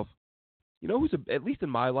myself, who's at least in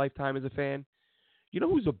my lifetime as a fan,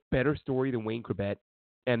 who's a better story than Wayne Corbett?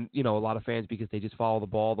 And, a lot of fans, because they just follow the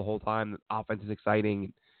ball the whole time, the offense is exciting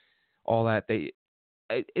and all that.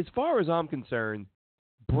 As far as I'm concerned,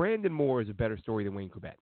 Brandon Moore is a better story than Wayne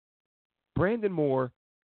Corbett. Brandon Moore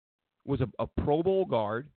was a Pro Bowl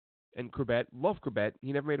guard, and loved Corbett.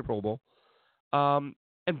 He never made a Pro Bowl. And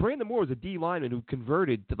Brandon Moore was a D lineman who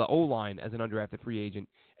converted to the O-line as an undrafted free agent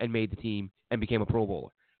and made the team and became a Pro Bowler.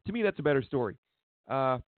 To me, that's a better story.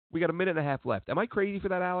 We got 1.5 minutes left. Am I crazy for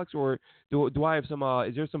that, Alex, or do I have some?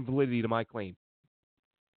 Is there some validity to my claim?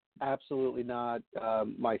 Absolutely not.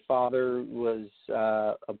 My father was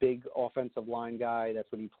a big offensive line guy.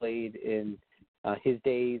 That's what he played in his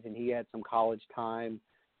days, and he had some college time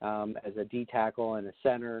as a D tackle and a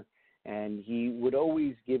center. And he would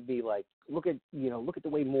always give me look at the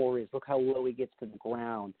way Moore is. Look how low he gets to the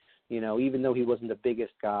ground. Even though he wasn't the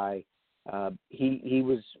biggest guy, he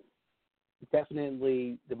was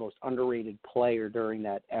definitely the most underrated player during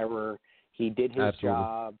that era. He did his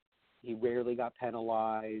job. He rarely got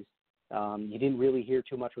penalized. You didn't really hear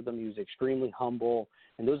too much with him. He was extremely humble,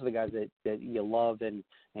 and those are the guys that you loved. And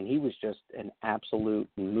he was just an absolute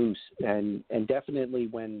moose. And definitely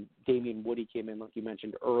when Damien Woody came in, like you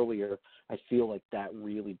mentioned earlier, I feel like that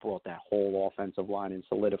really brought that whole offensive line and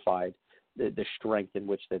solidified the strength in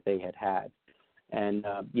which that they had. And,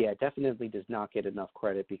 definitely does not get enough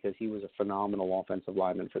credit because he was a phenomenal offensive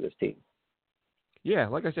lineman for this team. Yeah,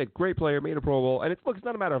 like I said, great player, made a Pro Bowl. And it's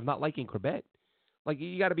not a matter of not liking Corbett. Like,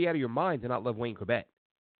 you got to be out of your mind to not love Wayne Corbett.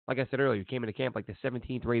 Like I said earlier, he came into camp like the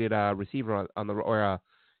 17th rated receiver or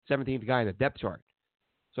 17th guy in the depth chart.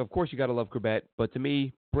 So, of course, you got to love Corbett. But to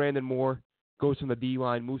me, Brandon Moore goes from the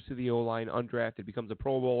D-line, moves to the O-line, undrafted, becomes a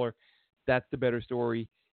Pro Bowler. That's the better story,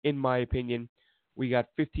 in my opinion. We got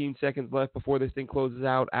 15 seconds left before this thing closes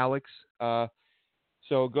out, Alex.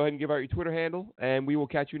 So go ahead and give out your Twitter handle, and we will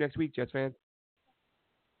catch you next week, Jets fans.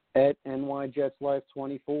 At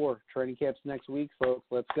NYJetsLife24. Training camps next week, folks.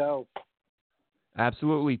 Let's go.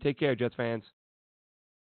 Absolutely. Take care, Jets fans.